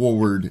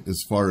forward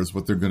as far as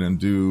what they're going to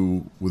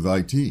do with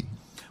IT?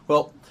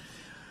 Well,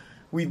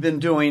 we've been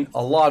doing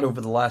a lot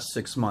over the last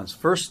 6 months.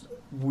 First,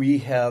 we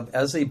have,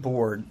 as a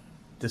board,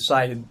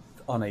 decided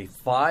on a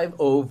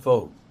 5-0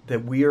 vote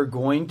that we are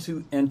going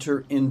to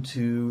enter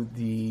into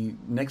the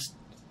next.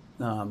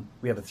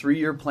 We have a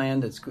 3-year plan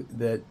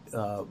that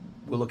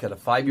we'll look at a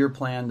 5-year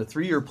plan. The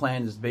 3-year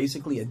plan is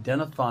basically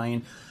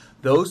identifying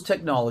those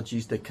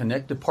technologies that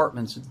connect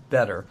departments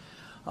better,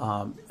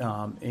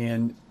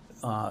 and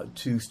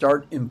to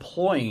start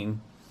employing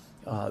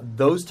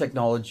those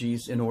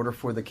technologies in order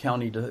for the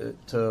county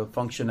to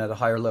function at a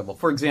higher level.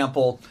 For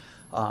example,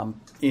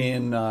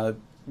 in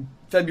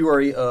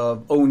February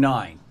of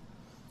 2009,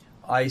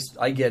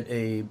 I get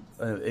a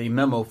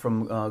memo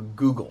from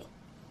Google.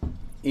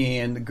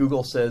 And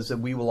Google says that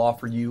we will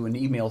offer you an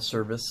email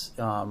service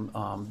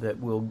that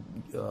will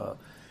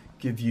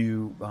give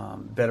you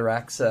better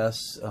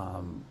access,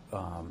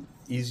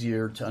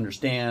 easier to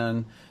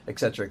understand, et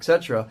cetera, et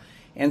cetera.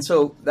 And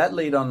so that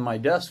laid on my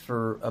desk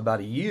for about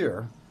a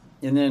year.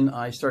 And then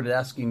I started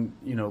asking,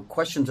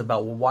 questions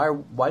about,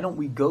 well, why don't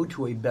we go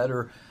to a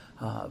better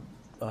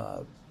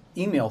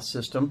email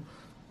system?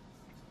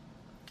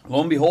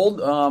 Lo and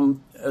behold,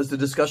 as the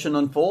discussion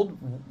unfolded,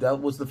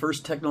 that was the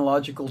first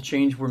technological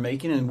change we're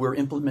making, and we're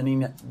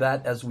implementing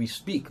that as we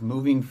speak,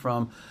 moving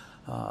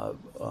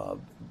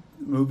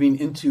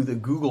into the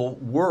Google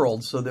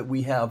world so that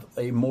we have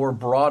a more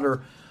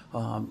broader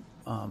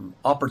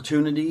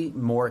opportunity,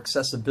 more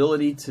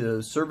accessibility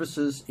to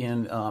services,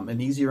 and an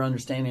easier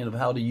understanding of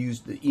how to use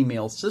the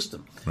email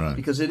system. Right.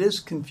 Because it is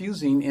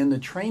confusing, and the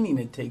training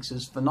it takes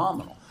is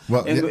phenomenal.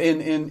 Well,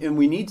 and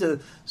we need to.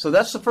 So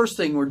that's the first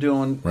thing we're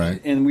doing,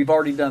 right. And we've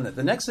already done that.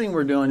 The next thing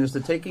we're doing is to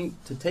take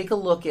a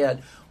look at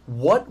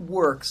what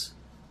works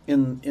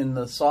in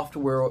the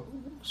software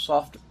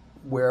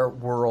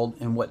world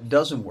and what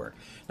doesn't work.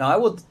 Now, I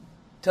will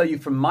tell you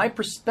from my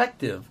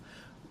perspective,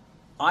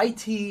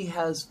 IT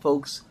has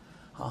folks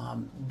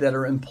that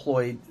are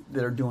employed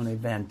that are doing a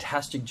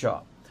fantastic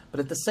job. But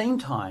at the same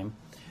time,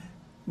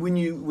 when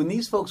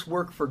these folks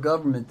work for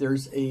government,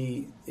 there's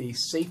a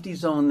safety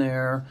zone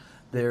there.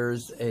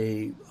 There's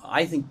the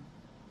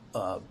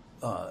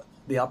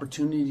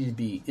opportunity to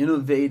be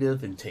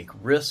innovative and take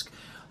risk.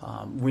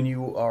 When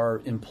you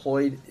are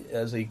employed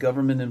as a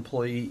government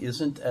employee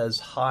isn't as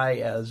high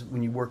as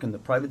when you work in the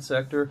private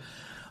sector.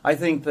 I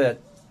think that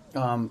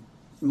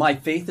my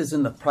faith is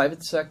in the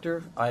private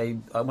sector.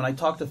 When I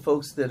talk to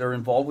folks that are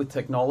involved with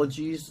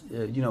technologies,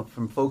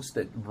 from folks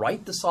that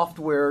write the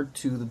software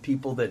to the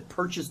people that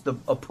purchase the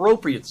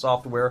appropriate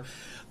software,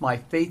 my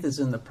faith is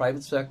in the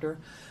private sector.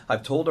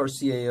 I've told our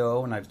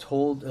CAO and I've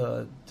told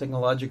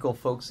technological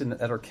folks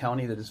at our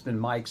county that it's been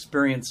my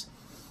experience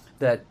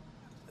that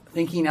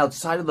thinking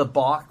outside of the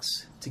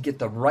box to get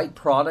the right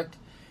product,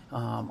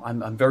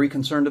 I'm very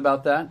concerned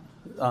about that.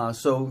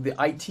 So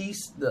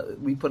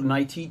we put an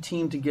IT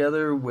team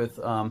together with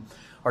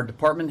our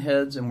department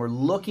heads, and we're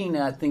looking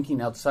at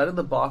thinking outside of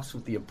the box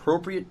with the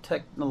appropriate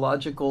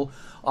technological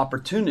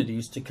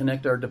opportunities to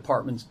connect our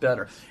departments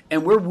better.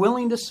 And we're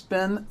willing to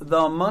spend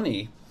the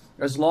money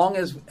as long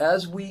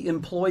as we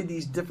employ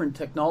these different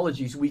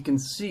technologies, we can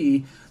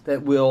see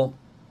that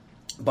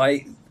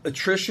by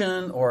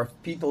attrition or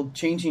people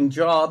changing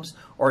jobs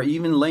or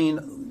even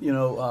laying,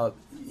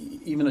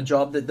 even a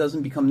job that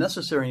doesn't become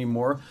necessary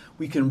anymore,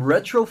 we can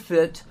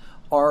retrofit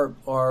our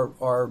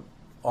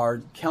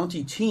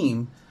county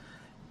team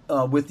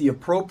with the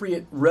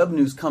appropriate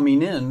revenues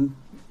coming in,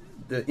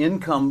 the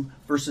income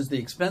versus the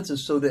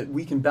expenses, so that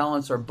we can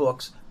balance our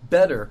books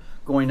better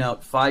going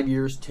out 5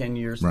 years, 10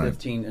 years, right.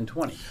 15, and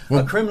 20.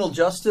 Well, criminal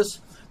justice,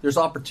 there's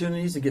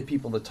opportunities to get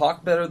people to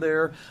talk better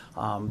there.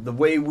 The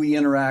way we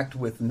interact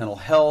with mental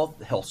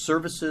health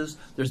services,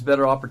 there's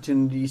better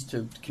opportunities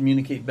to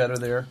communicate better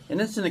there.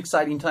 And it's an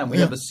exciting time. We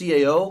have a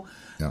CAO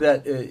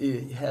that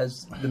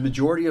has the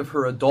majority of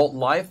her adult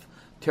life.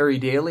 Terry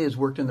Daly has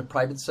worked in the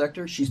private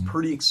sector. She's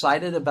pretty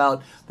excited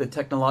about the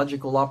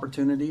technological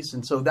opportunities.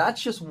 And so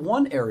that's just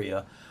one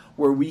area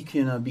where we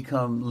can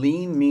become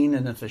lean, mean,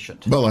 and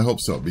efficient. Well, I hope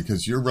so,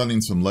 because you're running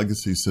some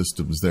legacy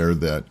systems there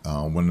that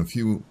when a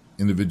few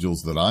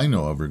individuals that I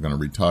know of are going to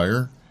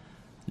retire,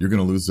 you're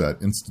going to lose that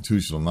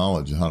institutional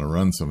knowledge of how to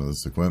run some of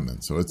this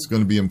equipment. So it's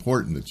going to be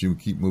important that you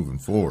keep moving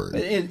forward.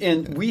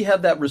 And we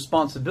have that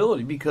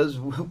responsibility because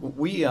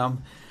we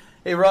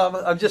hey, Rob,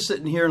 I'm just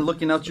sitting here and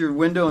looking out your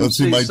window and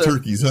see my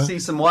turkeys, huh? See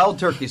some wild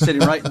turkeys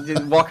sitting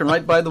walking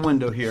right by the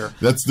window here.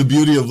 That's the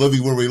beauty of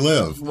living where we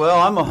live. Well,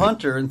 I'm a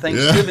hunter, and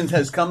Thanksgiving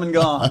has come and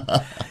gone.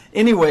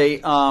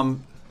 Anyway,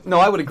 No,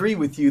 I would agree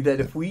with you that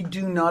if we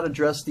do not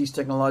address these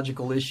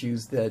technological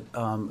issues, that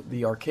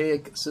the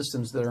archaic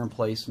systems that are in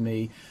place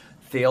may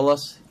fail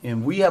us,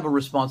 and we have a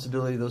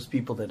responsibility, those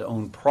people that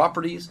own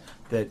properties,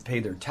 that pay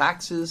their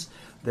taxes,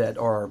 that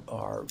are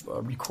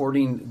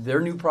recording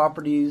their new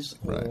properties,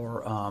 Right.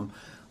 or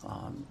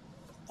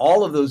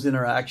all of those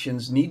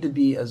interactions need to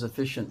be as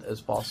efficient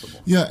as possible.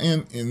 Yeah,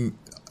 and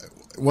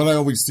what I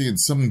always see in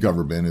some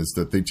government is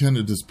that they tend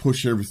to just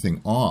push everything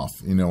off.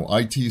 You know,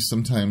 IT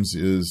sometimes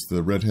is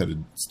the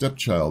redheaded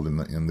stepchild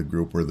in the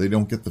group, where they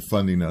don't get the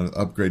funding and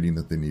upgrading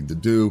that they need to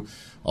do.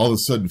 All of a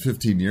sudden,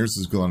 15 years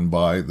has gone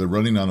by. They're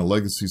running on a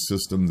legacy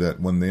system that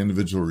when the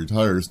individual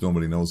retires,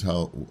 nobody knows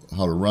how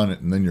to run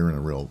it, and then you're in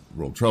a real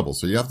trouble.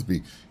 So you have to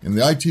be, in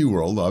the IT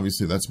world,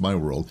 obviously that's my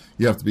world,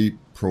 you have to be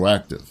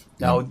proactive.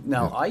 Now,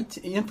 IT,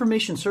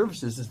 information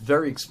services is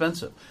very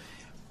expensive.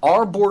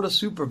 Our Board of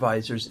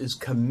Supervisors is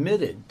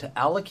committed to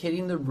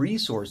allocating the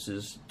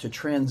resources to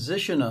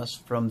transition us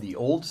from the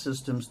old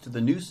systems to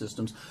the new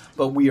systems,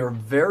 but we are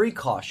very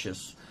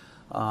cautious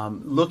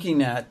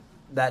looking at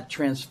that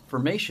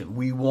transformation.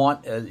 We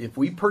want, if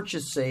we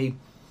purchase, say,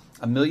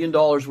 $1 million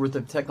worth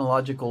of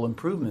technological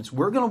improvements,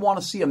 we're going to want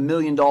to see $1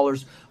 million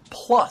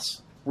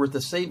plus worth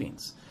of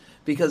savings,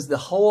 because the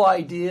whole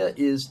idea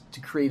is to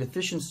create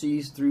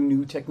efficiencies through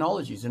new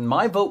technologies. And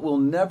my vote will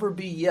never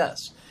be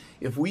yes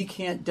if we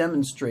can't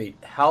demonstrate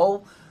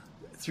how,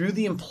 through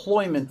the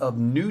employment of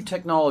new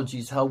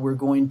technologies, how we're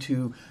going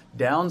to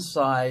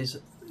downsize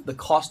the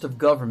cost of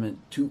government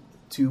to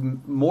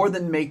more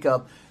than make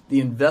up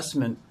the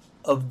investment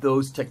of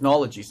those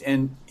technologies.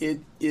 And it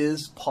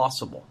is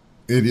possible.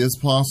 It is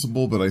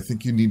possible, but I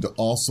think you need to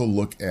also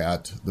look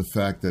at the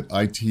fact that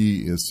IT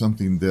is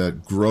something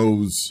that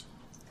grows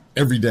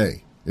every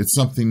day. It's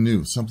something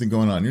new, something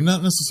going on. You're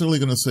not necessarily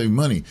going to save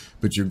money,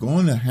 but you're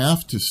going to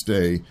have to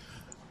stay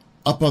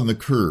up on the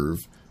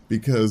curve,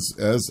 because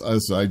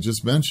as I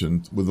just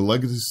mentioned, with the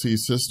legacy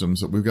systems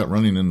that we've got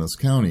running in this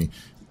county,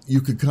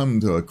 you could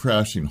come to a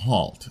crashing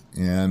halt.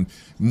 And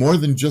more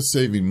than just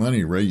saving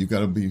money, Ray, you've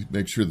got to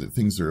make sure that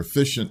things are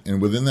efficient,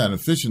 and within that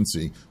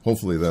efficiency,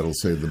 hopefully that'll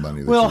save the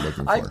money that you're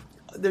looking for.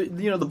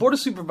 The Board of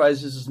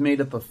Supervisors is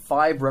made up of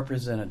 5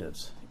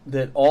 representatives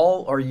that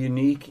all are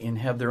unique and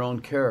have their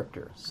own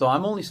character. So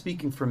I'm only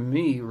speaking for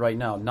me right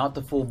now, not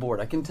the full board.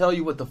 I can tell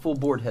you what the full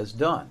board has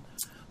done.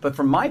 But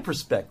from my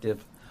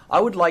perspective, I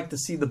would like to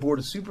see the Board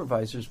of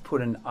Supervisors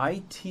put an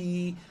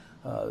IT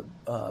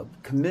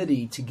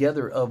committee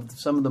together of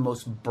some of the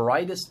most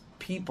brightest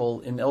people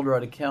in El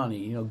Dorado County.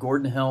 You know,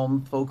 Gordon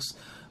Helm, folks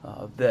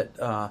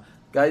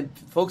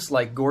folks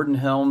like Gordon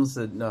Helms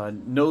that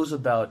knows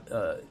about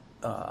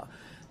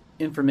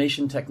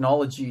information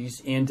technologies,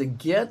 and to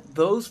get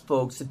those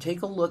folks to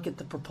take a look at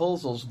the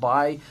proposals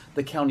by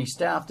the county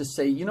staff to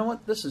say, you know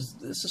what, this is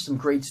some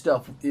great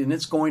stuff and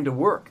it's going to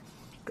work.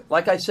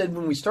 Like I said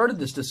when we started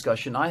this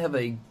discussion, I have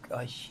a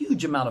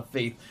huge amount of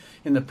faith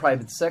in the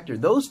private sector.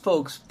 Those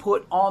folks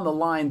put on the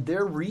line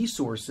their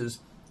resources,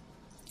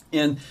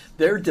 and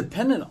they're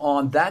dependent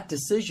on that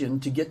decision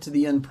to get to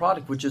the end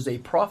product, which is a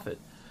profit.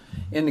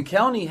 And the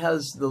county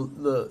has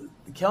the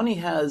county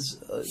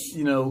has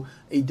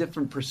a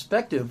different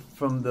perspective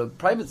from the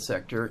private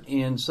sector.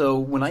 And so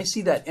when I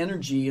see that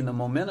energy and the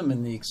momentum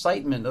and the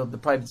excitement of the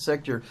private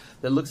sector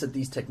that looks at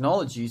these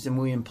technologies, and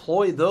we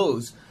employ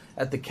those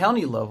at the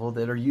county level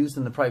that are used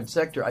in the private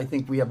sector, I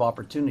think we have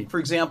opportunity. For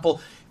example,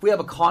 if we have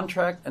a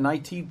contract, an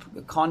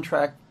IT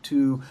contract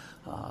to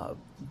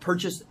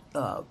purchase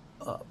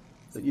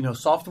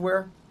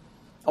software,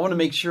 I want to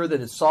make sure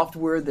that it's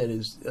software that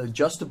is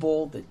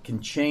adjustable, that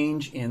can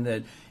change, and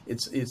that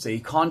it's a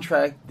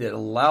contract that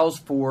allows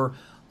for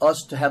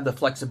us to have the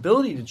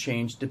flexibility to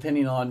change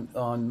depending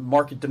on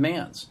market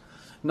demands.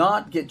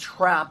 Not get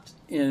trapped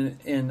in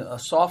a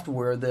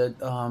software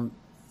that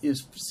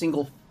is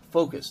single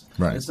focused.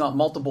 Right. It's not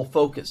multiple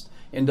focused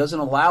and doesn't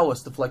allow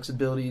us the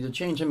flexibility to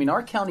change. I mean,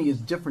 our county is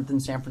different than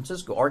San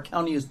Francisco. Our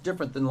county is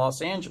different than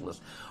Los Angeles.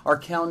 Our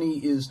county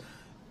is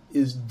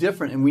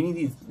different, and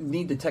we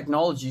need the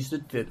technologies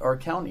that fit our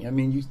county. I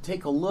mean, you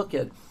take a look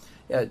at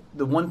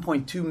the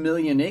 1.2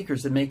 million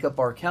acres that make up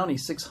our county,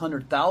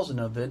 600,000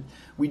 of it,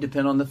 we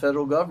depend on the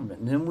federal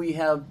government. And then we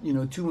have,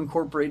 2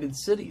 incorporated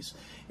cities.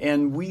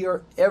 And we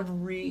are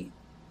every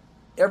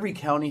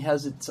county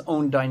has its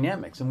own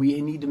dynamics, and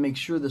we need to make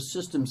sure the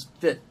systems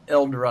fit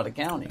El Dorado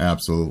County.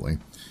 Absolutely.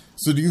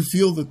 So do you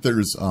feel that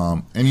there's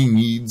any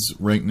needs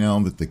right now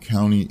that the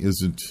county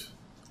isn't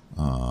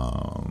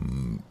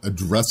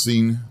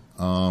addressing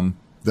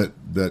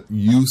that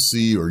you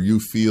see or you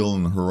feel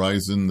on the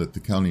horizon that the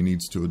county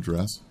needs to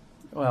address?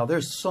 Well,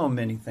 there's so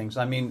many things.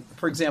 I mean,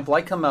 for example,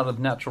 I come out of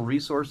natural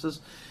resources,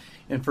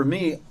 and for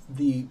me,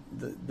 the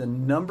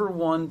number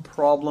one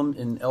problem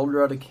in El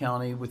Dorado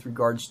County with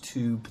regards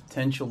to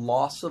potential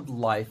loss of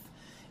life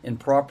and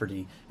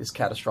property is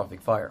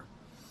catastrophic fire.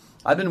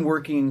 I've been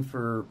working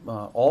for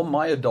all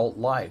my adult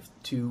life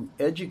to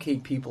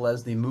educate people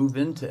as they move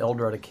into El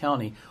Dorado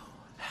County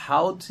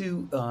how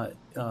to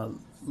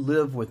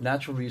live with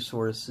natural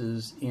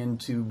resources and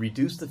to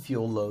reduce the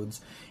fuel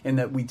loads, and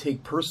that we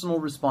take personal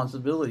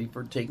responsibility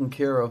for taking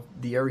care of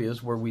the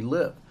areas where we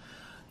live.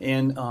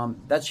 And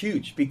that's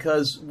huge,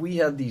 because we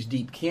have these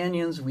deep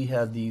canyons, we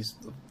have these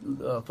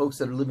folks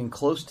that are living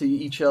close to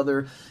each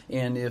other,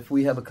 and if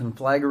we have a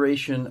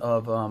conflagration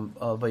of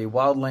a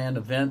wildland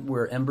event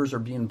where embers are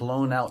being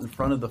blown out in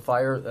front of the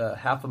fire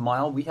half a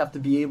mile, we have to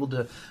be able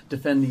to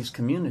defend these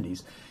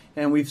communities.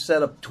 And we've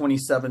set up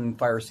 27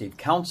 fire safe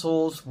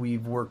councils.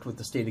 We've worked with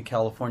the state of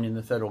California and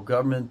the federal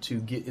government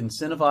to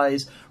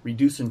incentivize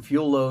reducing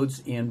fuel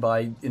loads, and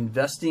by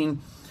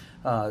investing,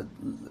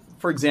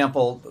 for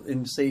example,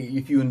 say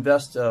if you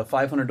invest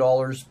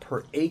 $500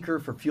 per acre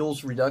for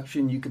fuels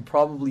reduction, you could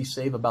probably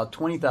save about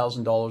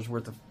 $20,000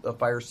 worth of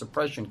fire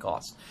suppression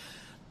costs.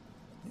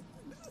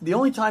 The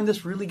only time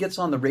this really gets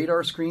on the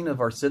radar screen of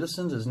our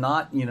citizens is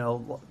not,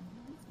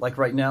 like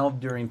right now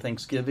during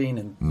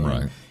Thanksgiving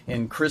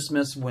and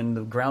Christmas, when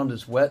the ground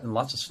is wet and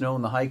lots of snow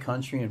in the high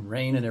country and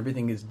rain and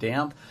everything is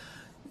damp.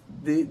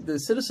 The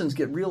citizens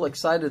get real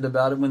excited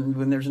about it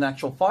when there's an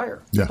actual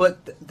fire. Yeah. But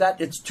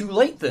it's too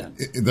late then.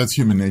 That's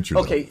human nature.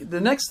 Okay,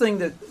 the next thing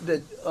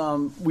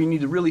that we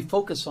need to really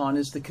focus on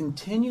is to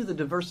continue the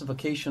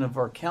diversification of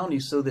our county,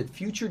 so that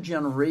future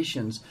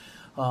generations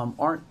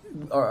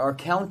our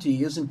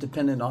county isn't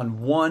dependent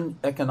on one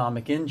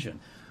economic engine.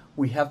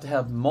 We have to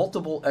have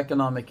multiple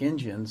economic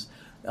engines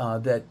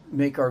that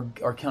make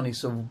our county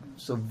so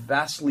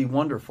vastly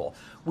wonderful.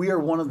 We are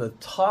one of the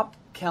top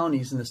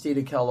counties in the state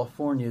of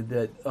California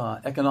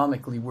that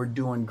economically we're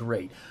doing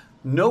great.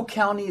 No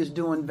county is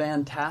doing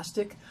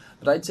fantastic,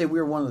 but I'd say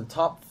we're one of the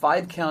top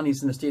 5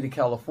 counties in the state of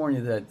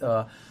California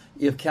that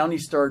if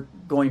counties start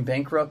going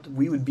bankrupt,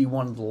 we would be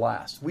one of the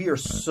last. We are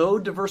so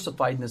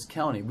diversified in this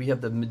county. We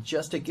have the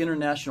majestic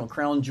international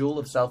crown jewel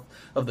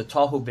of the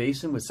Tahoe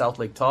Basin with South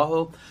Lake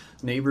Tahoe.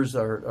 Neighbors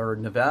are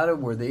Nevada,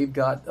 where they've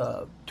got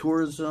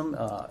tourism,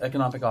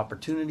 economic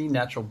opportunity,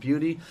 natural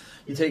beauty.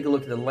 You take a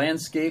look at the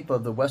landscape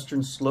of the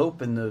western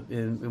slope,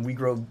 and we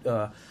grow.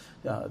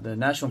 The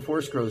National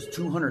Forest grows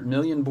 200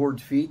 million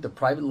board feet. The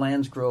private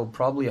lands grow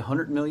probably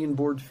 100 million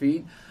board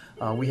feet.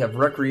 We have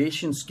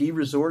recreation ski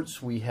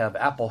resorts. We have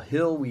Apple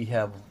Hill. We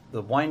have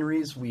the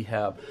wineries. We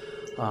have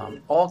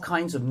all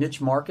kinds of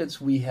niche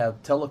markets. We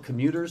have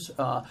telecommuters.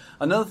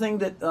 Another thing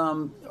that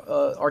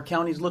our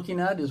county is looking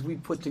at is we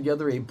put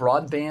together a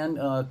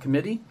broadband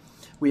committee.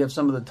 We have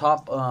some of the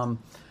top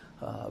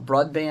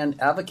broadband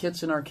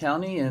advocates in our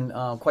county, and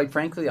quite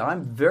frankly,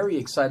 I'm very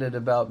excited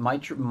about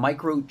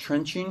micro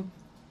trenching.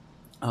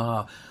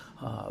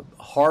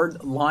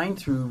 Hard line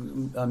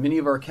through many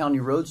of our county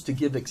roads to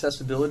give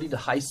accessibility to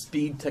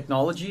high-speed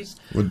technologies.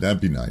 Wouldn't that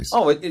be nice?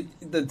 Oh,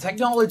 the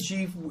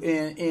technology,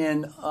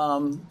 and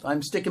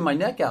I'm sticking my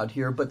neck out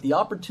here, but the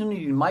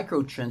opportunity to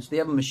micro-trench, they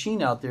have a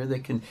machine out there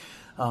that can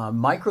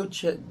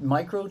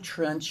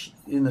micro-trench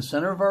in the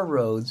center of our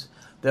roads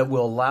that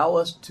will allow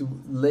us to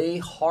lay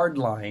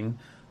hardline,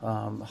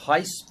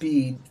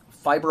 high-speed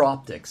fiber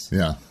optics.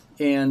 Yeah.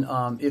 And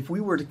if we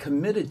were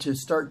committed to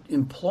start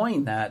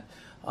employing that,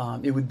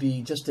 it would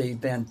be just a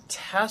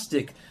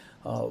fantastic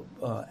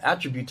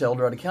attribute to El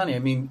Dorado County. I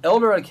mean, El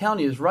Dorado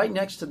County is right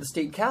next to the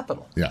state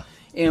capitol. Yeah.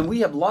 And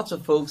we have lots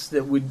of folks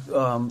that would,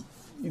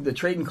 the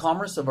trade and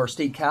commerce of our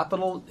state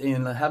capital,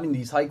 and having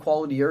these high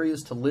quality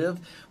areas to live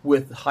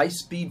with high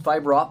speed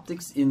fiber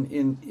optics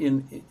in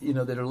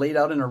that are laid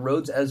out in our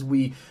roads as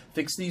we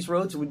fix these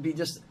roads, would be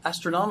just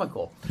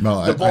astronomical. No,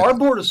 our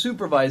Board of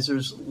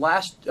Supervisors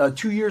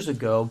 2 years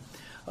ago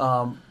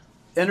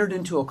entered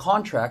into a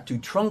contract to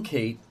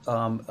truncate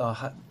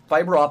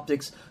fiber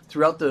optics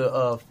throughout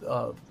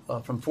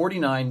from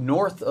 49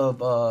 north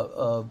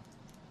of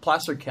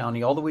Placer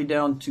County all the way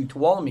down to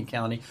Tuolumne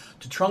County,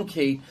 to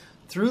truncate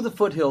through the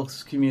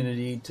foothills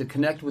community to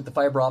connect with the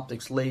fiber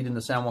optics laid in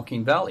the San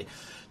Joaquin Valley.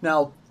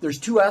 Now, there's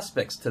 2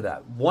 aspects to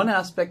that. One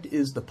aspect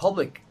is the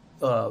public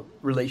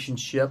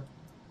relationship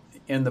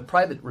and the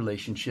private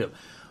relationship.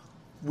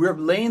 We're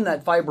laying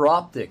that fiber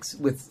optics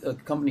with a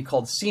company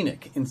called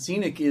Scenic, and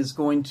Scenic is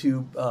going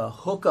to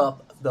hook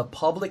up the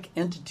public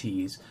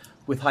entities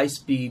with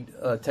high-speed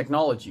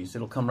technologies.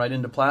 It'll come right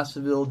into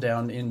Placerville,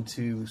 down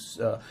into,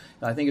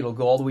 I think it'll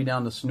go all the way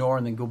down to Sonora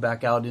and then go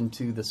back out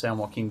into the San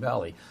Joaquin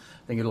Valley.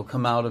 I think it'll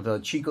come out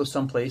of Chico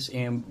someplace,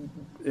 and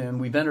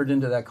we've entered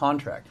into that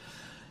contract.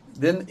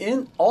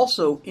 Then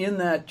also in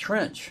that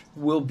trench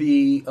will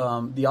be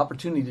the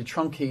opportunity to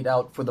truncate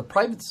out for the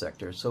private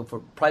sector. So for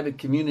private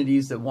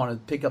communities that want to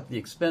pick up the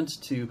expense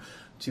to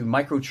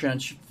micro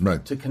trench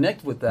to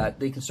connect with that,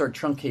 they can start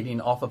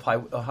truncating off of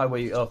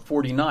Highway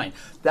 49.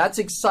 That's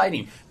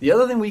exciting. The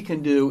other thing we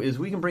can do is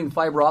we can bring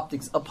fiber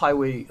optics up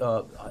highway,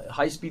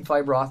 high-speed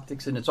fiber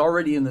optics, and it's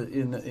already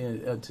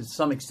to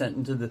some extent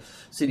into the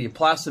city of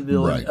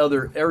Placerville and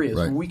other areas.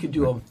 Right. We could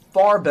do a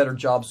far better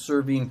job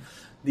serving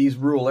these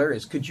rural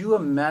areas. Could you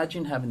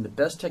imagine having the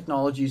best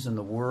technologies in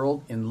the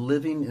world and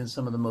living in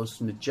some of the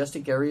most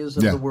majestic areas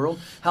of the world?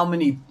 How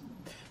many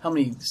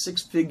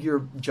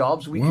six-figure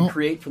jobs we can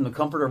create from the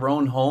comfort of our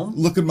own home.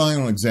 Look at my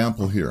own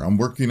example here. I'm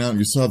working out.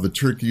 You saw the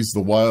turkeys,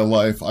 the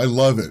wildlife. I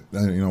love it,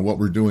 what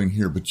we're doing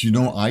here. But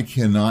I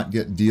cannot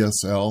get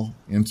DSL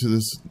into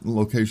this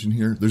location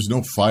here. There's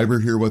no fiber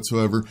here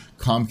whatsoever.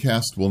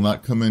 Comcast will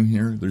not come in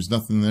here. There's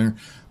nothing there.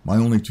 My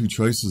only two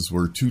choices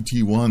were two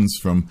T1s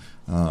from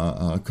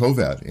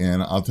Covad.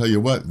 And I'll tell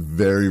you what,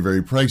 very,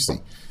 very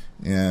pricey.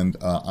 And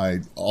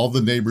all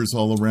the neighbors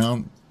all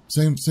around,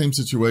 same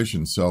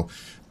situation. So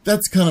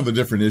that's kind of a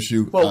different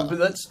issue. Well, but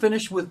let's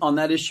finish on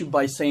that issue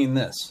by saying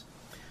this.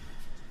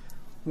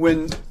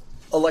 When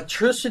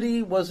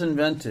electricity was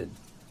invented,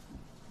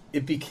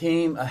 it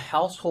became a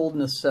household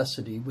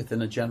necessity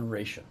within a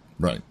generation.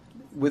 Right.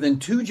 Within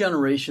 2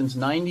 generations,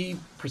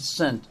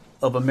 90%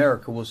 of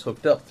America was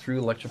hooked up through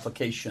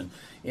electrification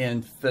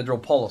and federal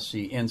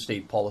policy and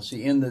state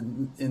policy in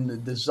the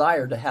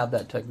desire to have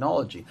that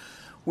technology.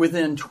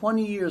 Within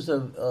 20 years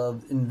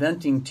of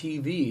inventing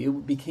TV,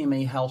 it became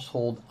a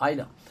household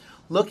item.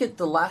 Look at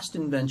the last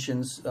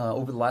inventions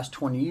over the last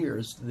 20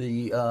 years,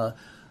 the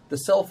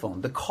cell phone,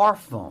 the car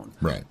phone,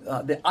 right.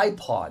 The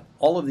iPod,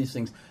 all of these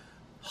things.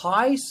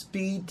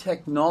 High-speed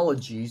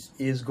technologies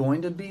is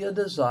going to be a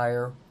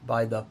desire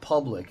by the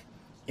public.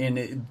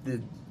 And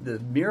the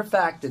mere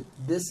fact that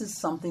this is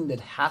something that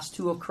has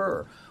to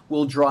occur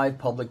will drive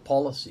public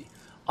policy.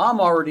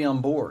 I'm already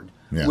on board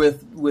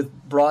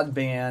with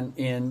broadband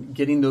and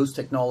getting those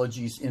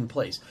technologies in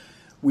place.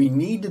 We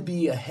need to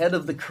be ahead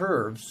of the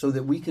curve so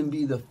that we can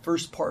be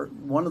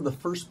one of the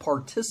first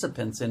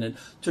participants in it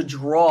to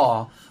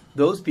draw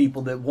those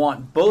people that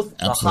want both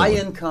high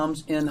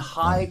incomes and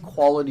high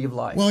quality of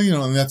life. Well,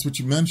 and that's what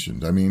you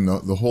mentioned. I mean,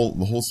 the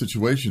whole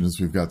situation is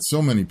we've got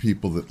so many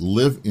people that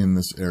live in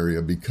this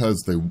area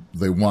because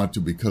they want to,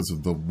 because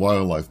of the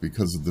wildlife,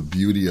 because of the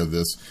beauty of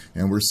this,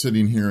 and we're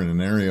sitting here in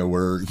an area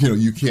where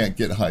you can't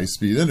get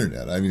high-speed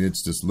internet. I mean,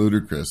 it's just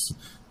ludicrous.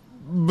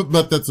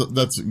 But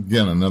that's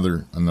again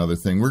another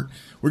thing.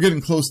 We're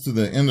getting close to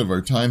the end of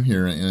our time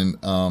here,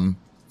 and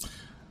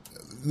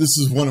this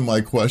is one of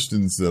my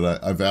questions that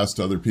I've asked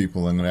other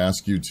people. I'm going to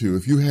ask you too.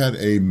 If you had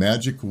a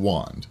magic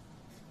wand,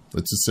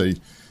 let's just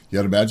say you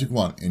had a magic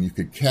wand and you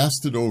could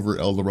cast it over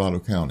El Dorado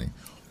County,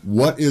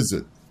 what is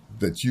it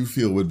that you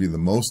feel would be the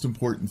most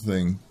important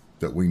thing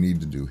that we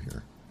need to do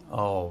here?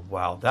 Oh,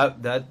 wow.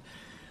 That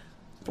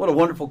what a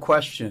wonderful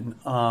question.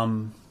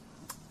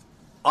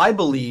 I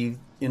believe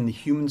in the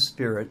human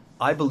spirit.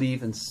 I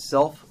believe in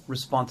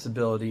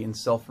self-responsibility and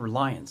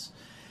self-reliance.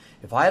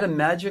 If I had a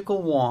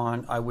magical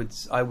wand, I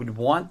would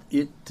want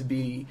it to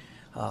be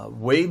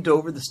waved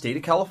over the state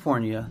of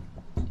California,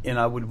 and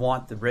I would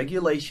want the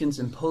regulations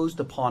imposed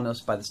upon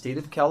us by the state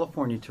of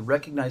California to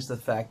recognize the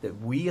fact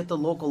that we at the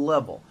local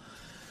level,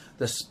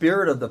 the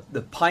spirit of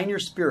the pioneer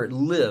spirit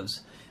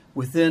lives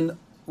within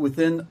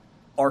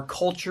our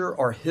culture,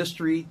 our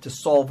history, to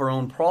solve our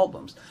own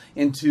problems,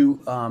 and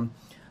to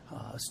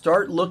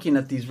start looking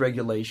at these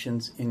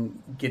regulations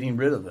and getting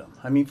rid of them.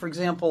 I mean, for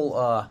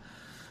example,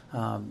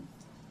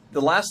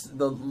 the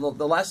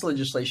last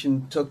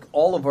legislation took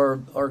all of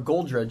our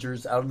gold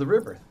dredgers out of the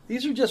river.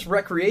 These are just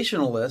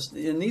recreationalists,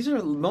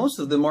 and most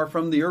of them are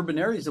from the urban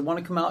areas that want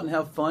to come out and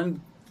have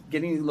fun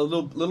getting a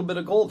little bit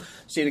of gold.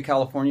 State of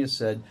California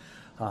said,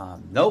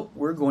 nope,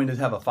 we're going to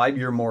have a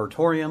 5-year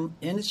moratorium,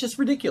 and it's just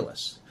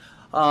ridiculous.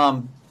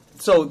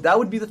 So that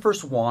would be the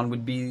first one,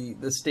 would be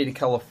the state of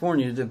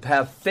California, to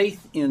have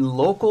faith in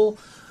local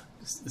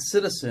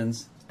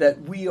citizens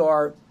that we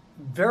are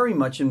very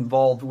much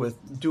involved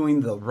with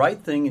doing the right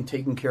thing and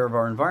taking care of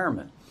our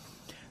environment.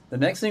 The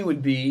next thing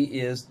would be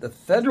is the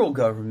federal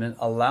government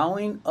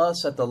allowing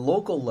us at the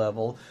local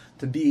level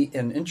to be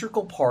an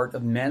integral part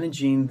of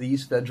managing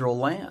these federal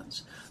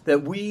lands,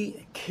 that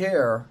we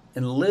care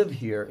and live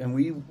here, and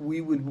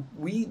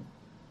we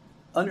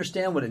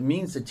understand what it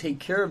means to take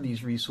care of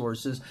these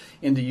resources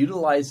and to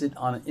utilize it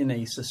in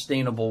a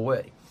sustainable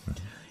way.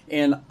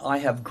 And I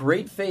have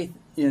great faith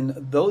in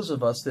those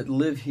of us that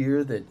live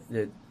here,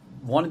 that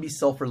want to be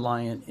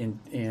self-reliant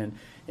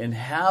and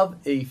have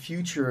a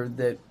future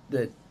that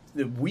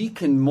we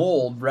can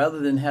mold, rather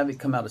than have it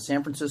come out of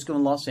San Francisco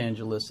and Los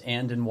Angeles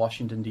and in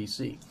Washington,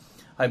 D.C.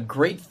 I have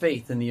great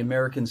faith in the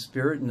American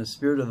spirit and the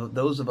spirit of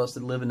those of us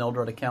that live in El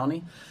Dorado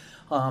County.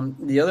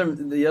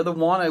 The other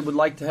one I would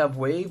like to have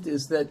waived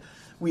is that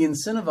we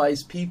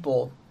incentivize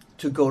people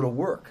to go to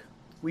work.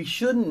 We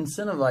shouldn't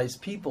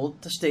incentivize people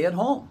to stay at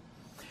home.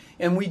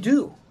 And we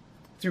do.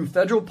 Through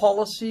federal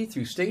policy,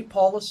 through state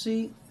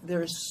policy,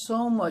 there is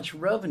so much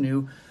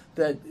revenue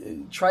that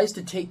tries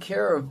to take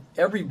care of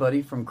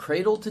everybody from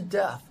cradle to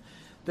death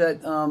that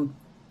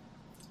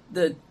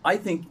I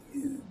think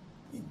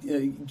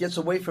gets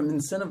away from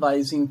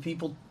incentivizing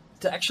people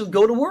to actually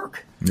go to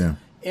work. Yeah.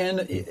 And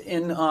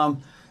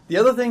the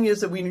other thing is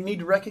that we need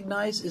to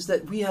recognize is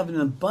that we have an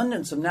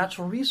abundance of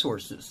natural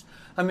resources.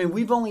 I mean,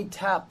 we've only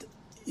tapped,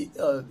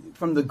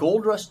 from the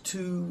gold rush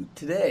to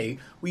today,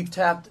 we've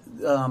tapped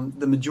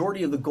the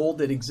majority of the gold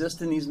that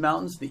exists in these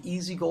mountains, the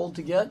easy gold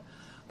to get.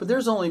 But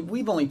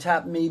we've only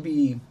tapped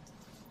maybe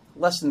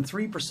less than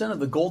 3% of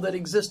the gold that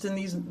exists in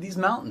these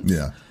mountains.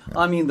 Yeah.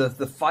 I mean, the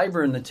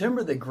fiber and the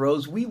timber that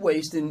grows, we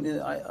waste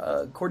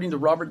according to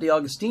Robert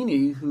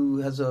DeAugustini, who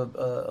has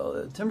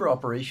a timber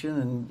operation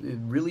and a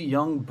really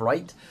young,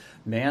 bright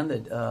man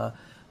that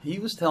he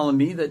was telling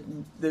me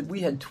that we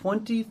had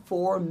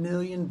 24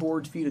 million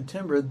board feet of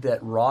timber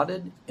that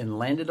rotted and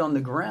landed on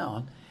the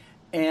ground.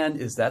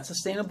 And is that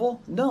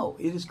sustainable? No,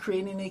 it is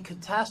creating a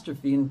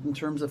catastrophe in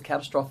terms of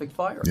catastrophic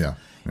fire. Yeah.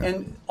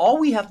 And all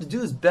we have to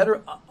do is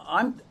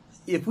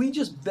if we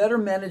just better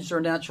managed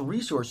our natural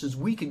resources,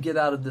 we could get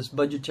out of this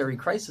budgetary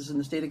crisis in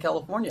the state of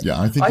California.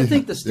 Yeah, I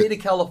think the state of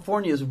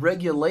California's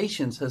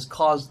regulations has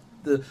caused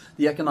the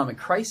economic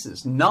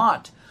crisis,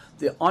 not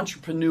the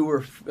entrepreneur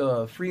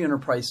free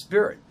enterprise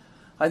spirit.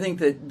 I think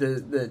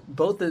that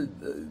both the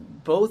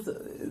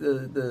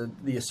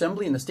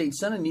Assembly and the State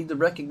Senate need to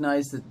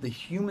recognize that the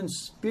human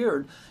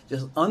spirit,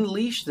 just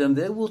unleash them,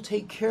 they will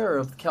take care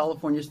of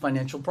California's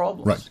financial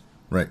problems. Right.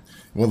 Right.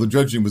 Well, the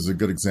dredging was a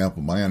good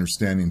example. My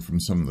understanding from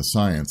some of the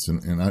science,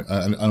 and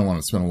I don't want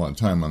to spend a lot of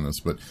time on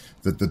this, but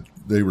that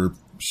they were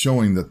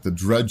showing that the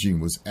dredging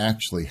was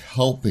actually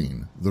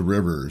helping the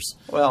rivers.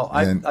 Well,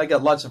 I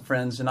got lots of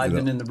friends, and I've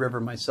been in the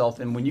river myself,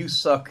 and when you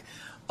suck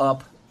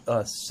up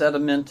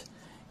sediment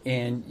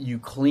and you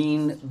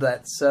clean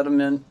that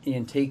sediment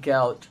and take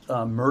out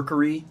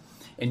mercury,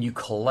 and you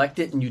collect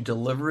it and you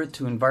deliver it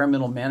to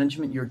environmental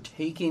management, you're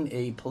taking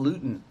a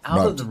pollutant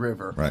out of the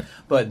river. Right.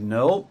 But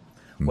no.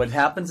 What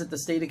happens at the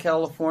state of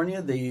California,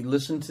 they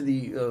listen to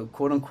the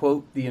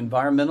quote-unquote the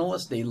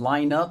environmentalists. They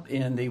line up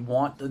and they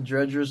want the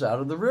dredgers out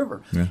of the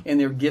river. Yeah. And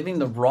they're giving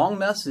the wrong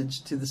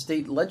message to the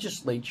state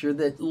legislature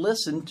that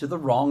listened to the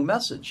wrong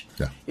message.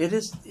 Yeah.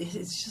 It's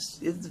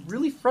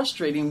really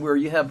frustrating where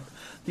you have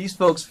these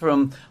folks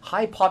from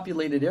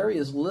high-populated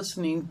areas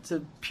listening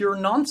to pure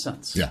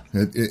nonsense. Yeah,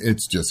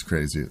 it's just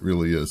crazy. It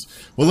really is.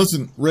 Well,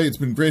 listen, Ray, it's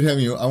been great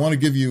having you. I want to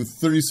give you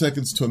 30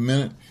 seconds to a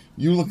minute.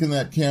 You look in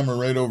that camera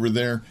right over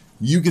there.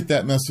 You get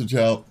that message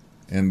out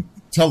and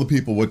tell the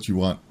people what you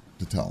want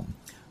to tell them.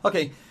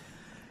 Okay.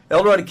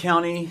 El Dorado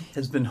County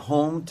has been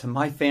home to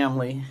my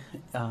family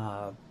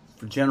for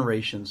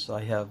generations.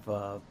 I have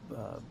the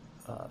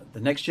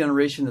next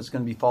generation that's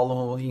going to be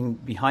following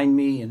behind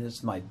me, and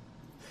it's my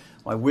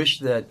wish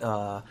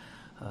that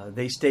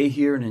they stay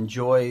here and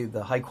enjoy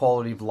the high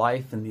quality of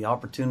life and the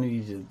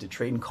opportunity to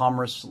trade and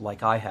commerce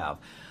like I have.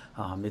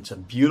 It's a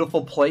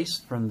beautiful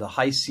place from the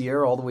High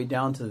Sierra all the way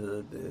down to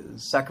the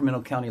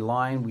Sacramento County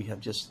line. We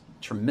have just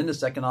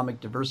tremendous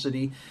economic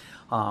diversity.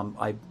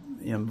 I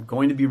am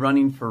going to be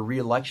running for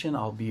re-election.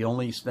 I'll be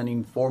only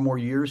spending 4 more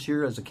years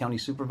here as a county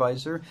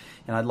supervisor,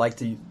 and I'd like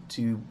to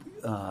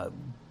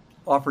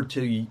offer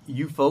to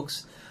you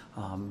folks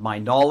my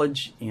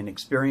knowledge and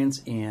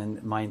experience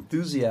and my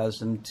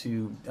enthusiasm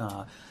to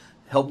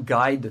help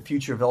guide the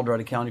future of El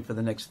Dorado County for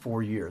the next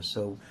 4 years.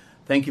 So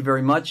thank you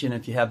very much, and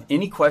if you have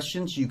any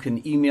questions, you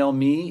can email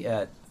me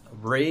at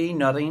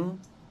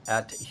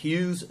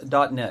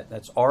raynutting@hughes.net.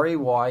 That's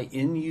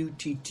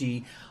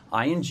RAYNUTTING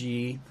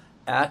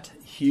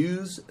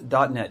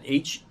 @hughes.net.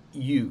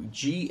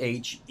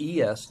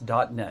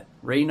 HUGHES.net.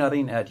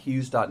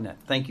 raynutting@hughes.net.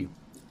 Thank you.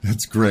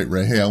 That's great,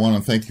 Ray. Hey, I want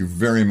to thank you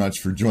very much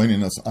for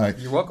joining us.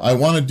 You're welcome. I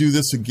want to do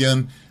this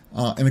again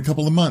in a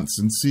couple of months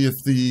and see if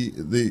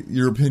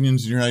your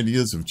opinions and your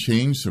ideas have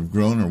changed, have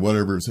grown, or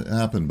whatever has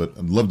happened. But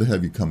I'd love to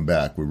have you come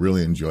back. We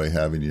really enjoy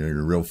having you.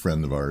 You're a real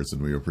friend of ours,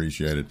 and we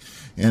appreciate it.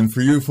 And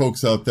for you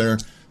folks out there,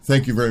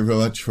 thank you very, very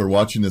much for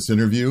watching this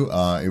interview.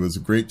 It was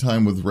a great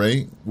time with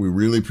Ray. We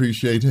really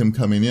appreciate him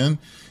coming in.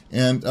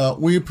 And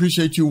we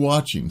appreciate you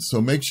watching. So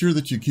make sure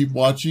that you keep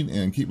watching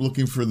and keep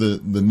looking for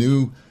the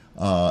new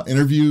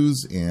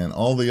interviews and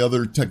all the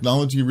other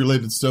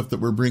technology-related stuff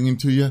that we're bringing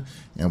to you.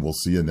 And we'll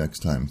see you next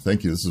time.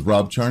 Thank you. This is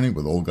Rob Charney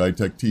with Old Guy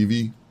Tech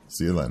TV.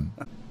 See you then.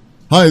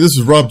 Hi, this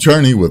is Rob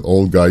Charney with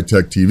Old Guy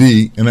Tech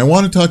TV, and I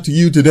want to talk to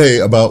you today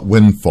about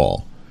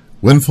Windfall.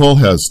 Windfall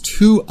has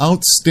 2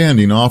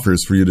 outstanding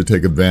offers for you to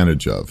take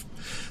advantage of.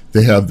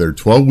 They have their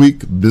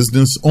 12-week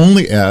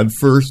business-only ad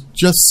for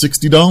just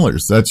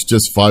 $60. That's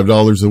just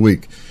 $5 a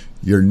week.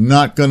 You're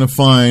not going to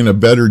find a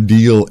better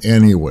deal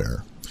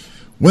anywhere.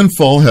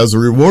 Windfall has a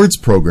rewards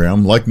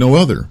program like no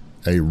other,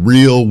 a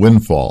real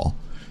windfall.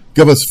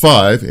 Give us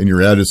 5 and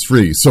your ad is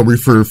free. So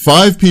refer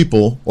 5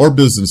 people or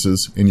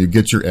businesses and you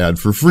get your ad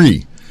for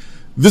free.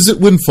 Visit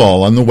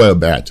Windfall on the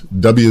web at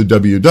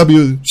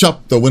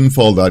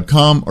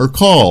www.shopthewindfall.com or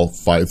call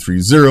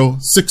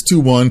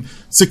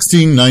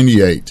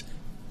 530-621-1698.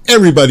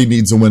 Everybody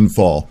needs a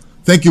windfall.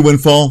 Thank you,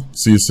 Windfall.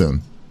 See you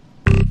soon.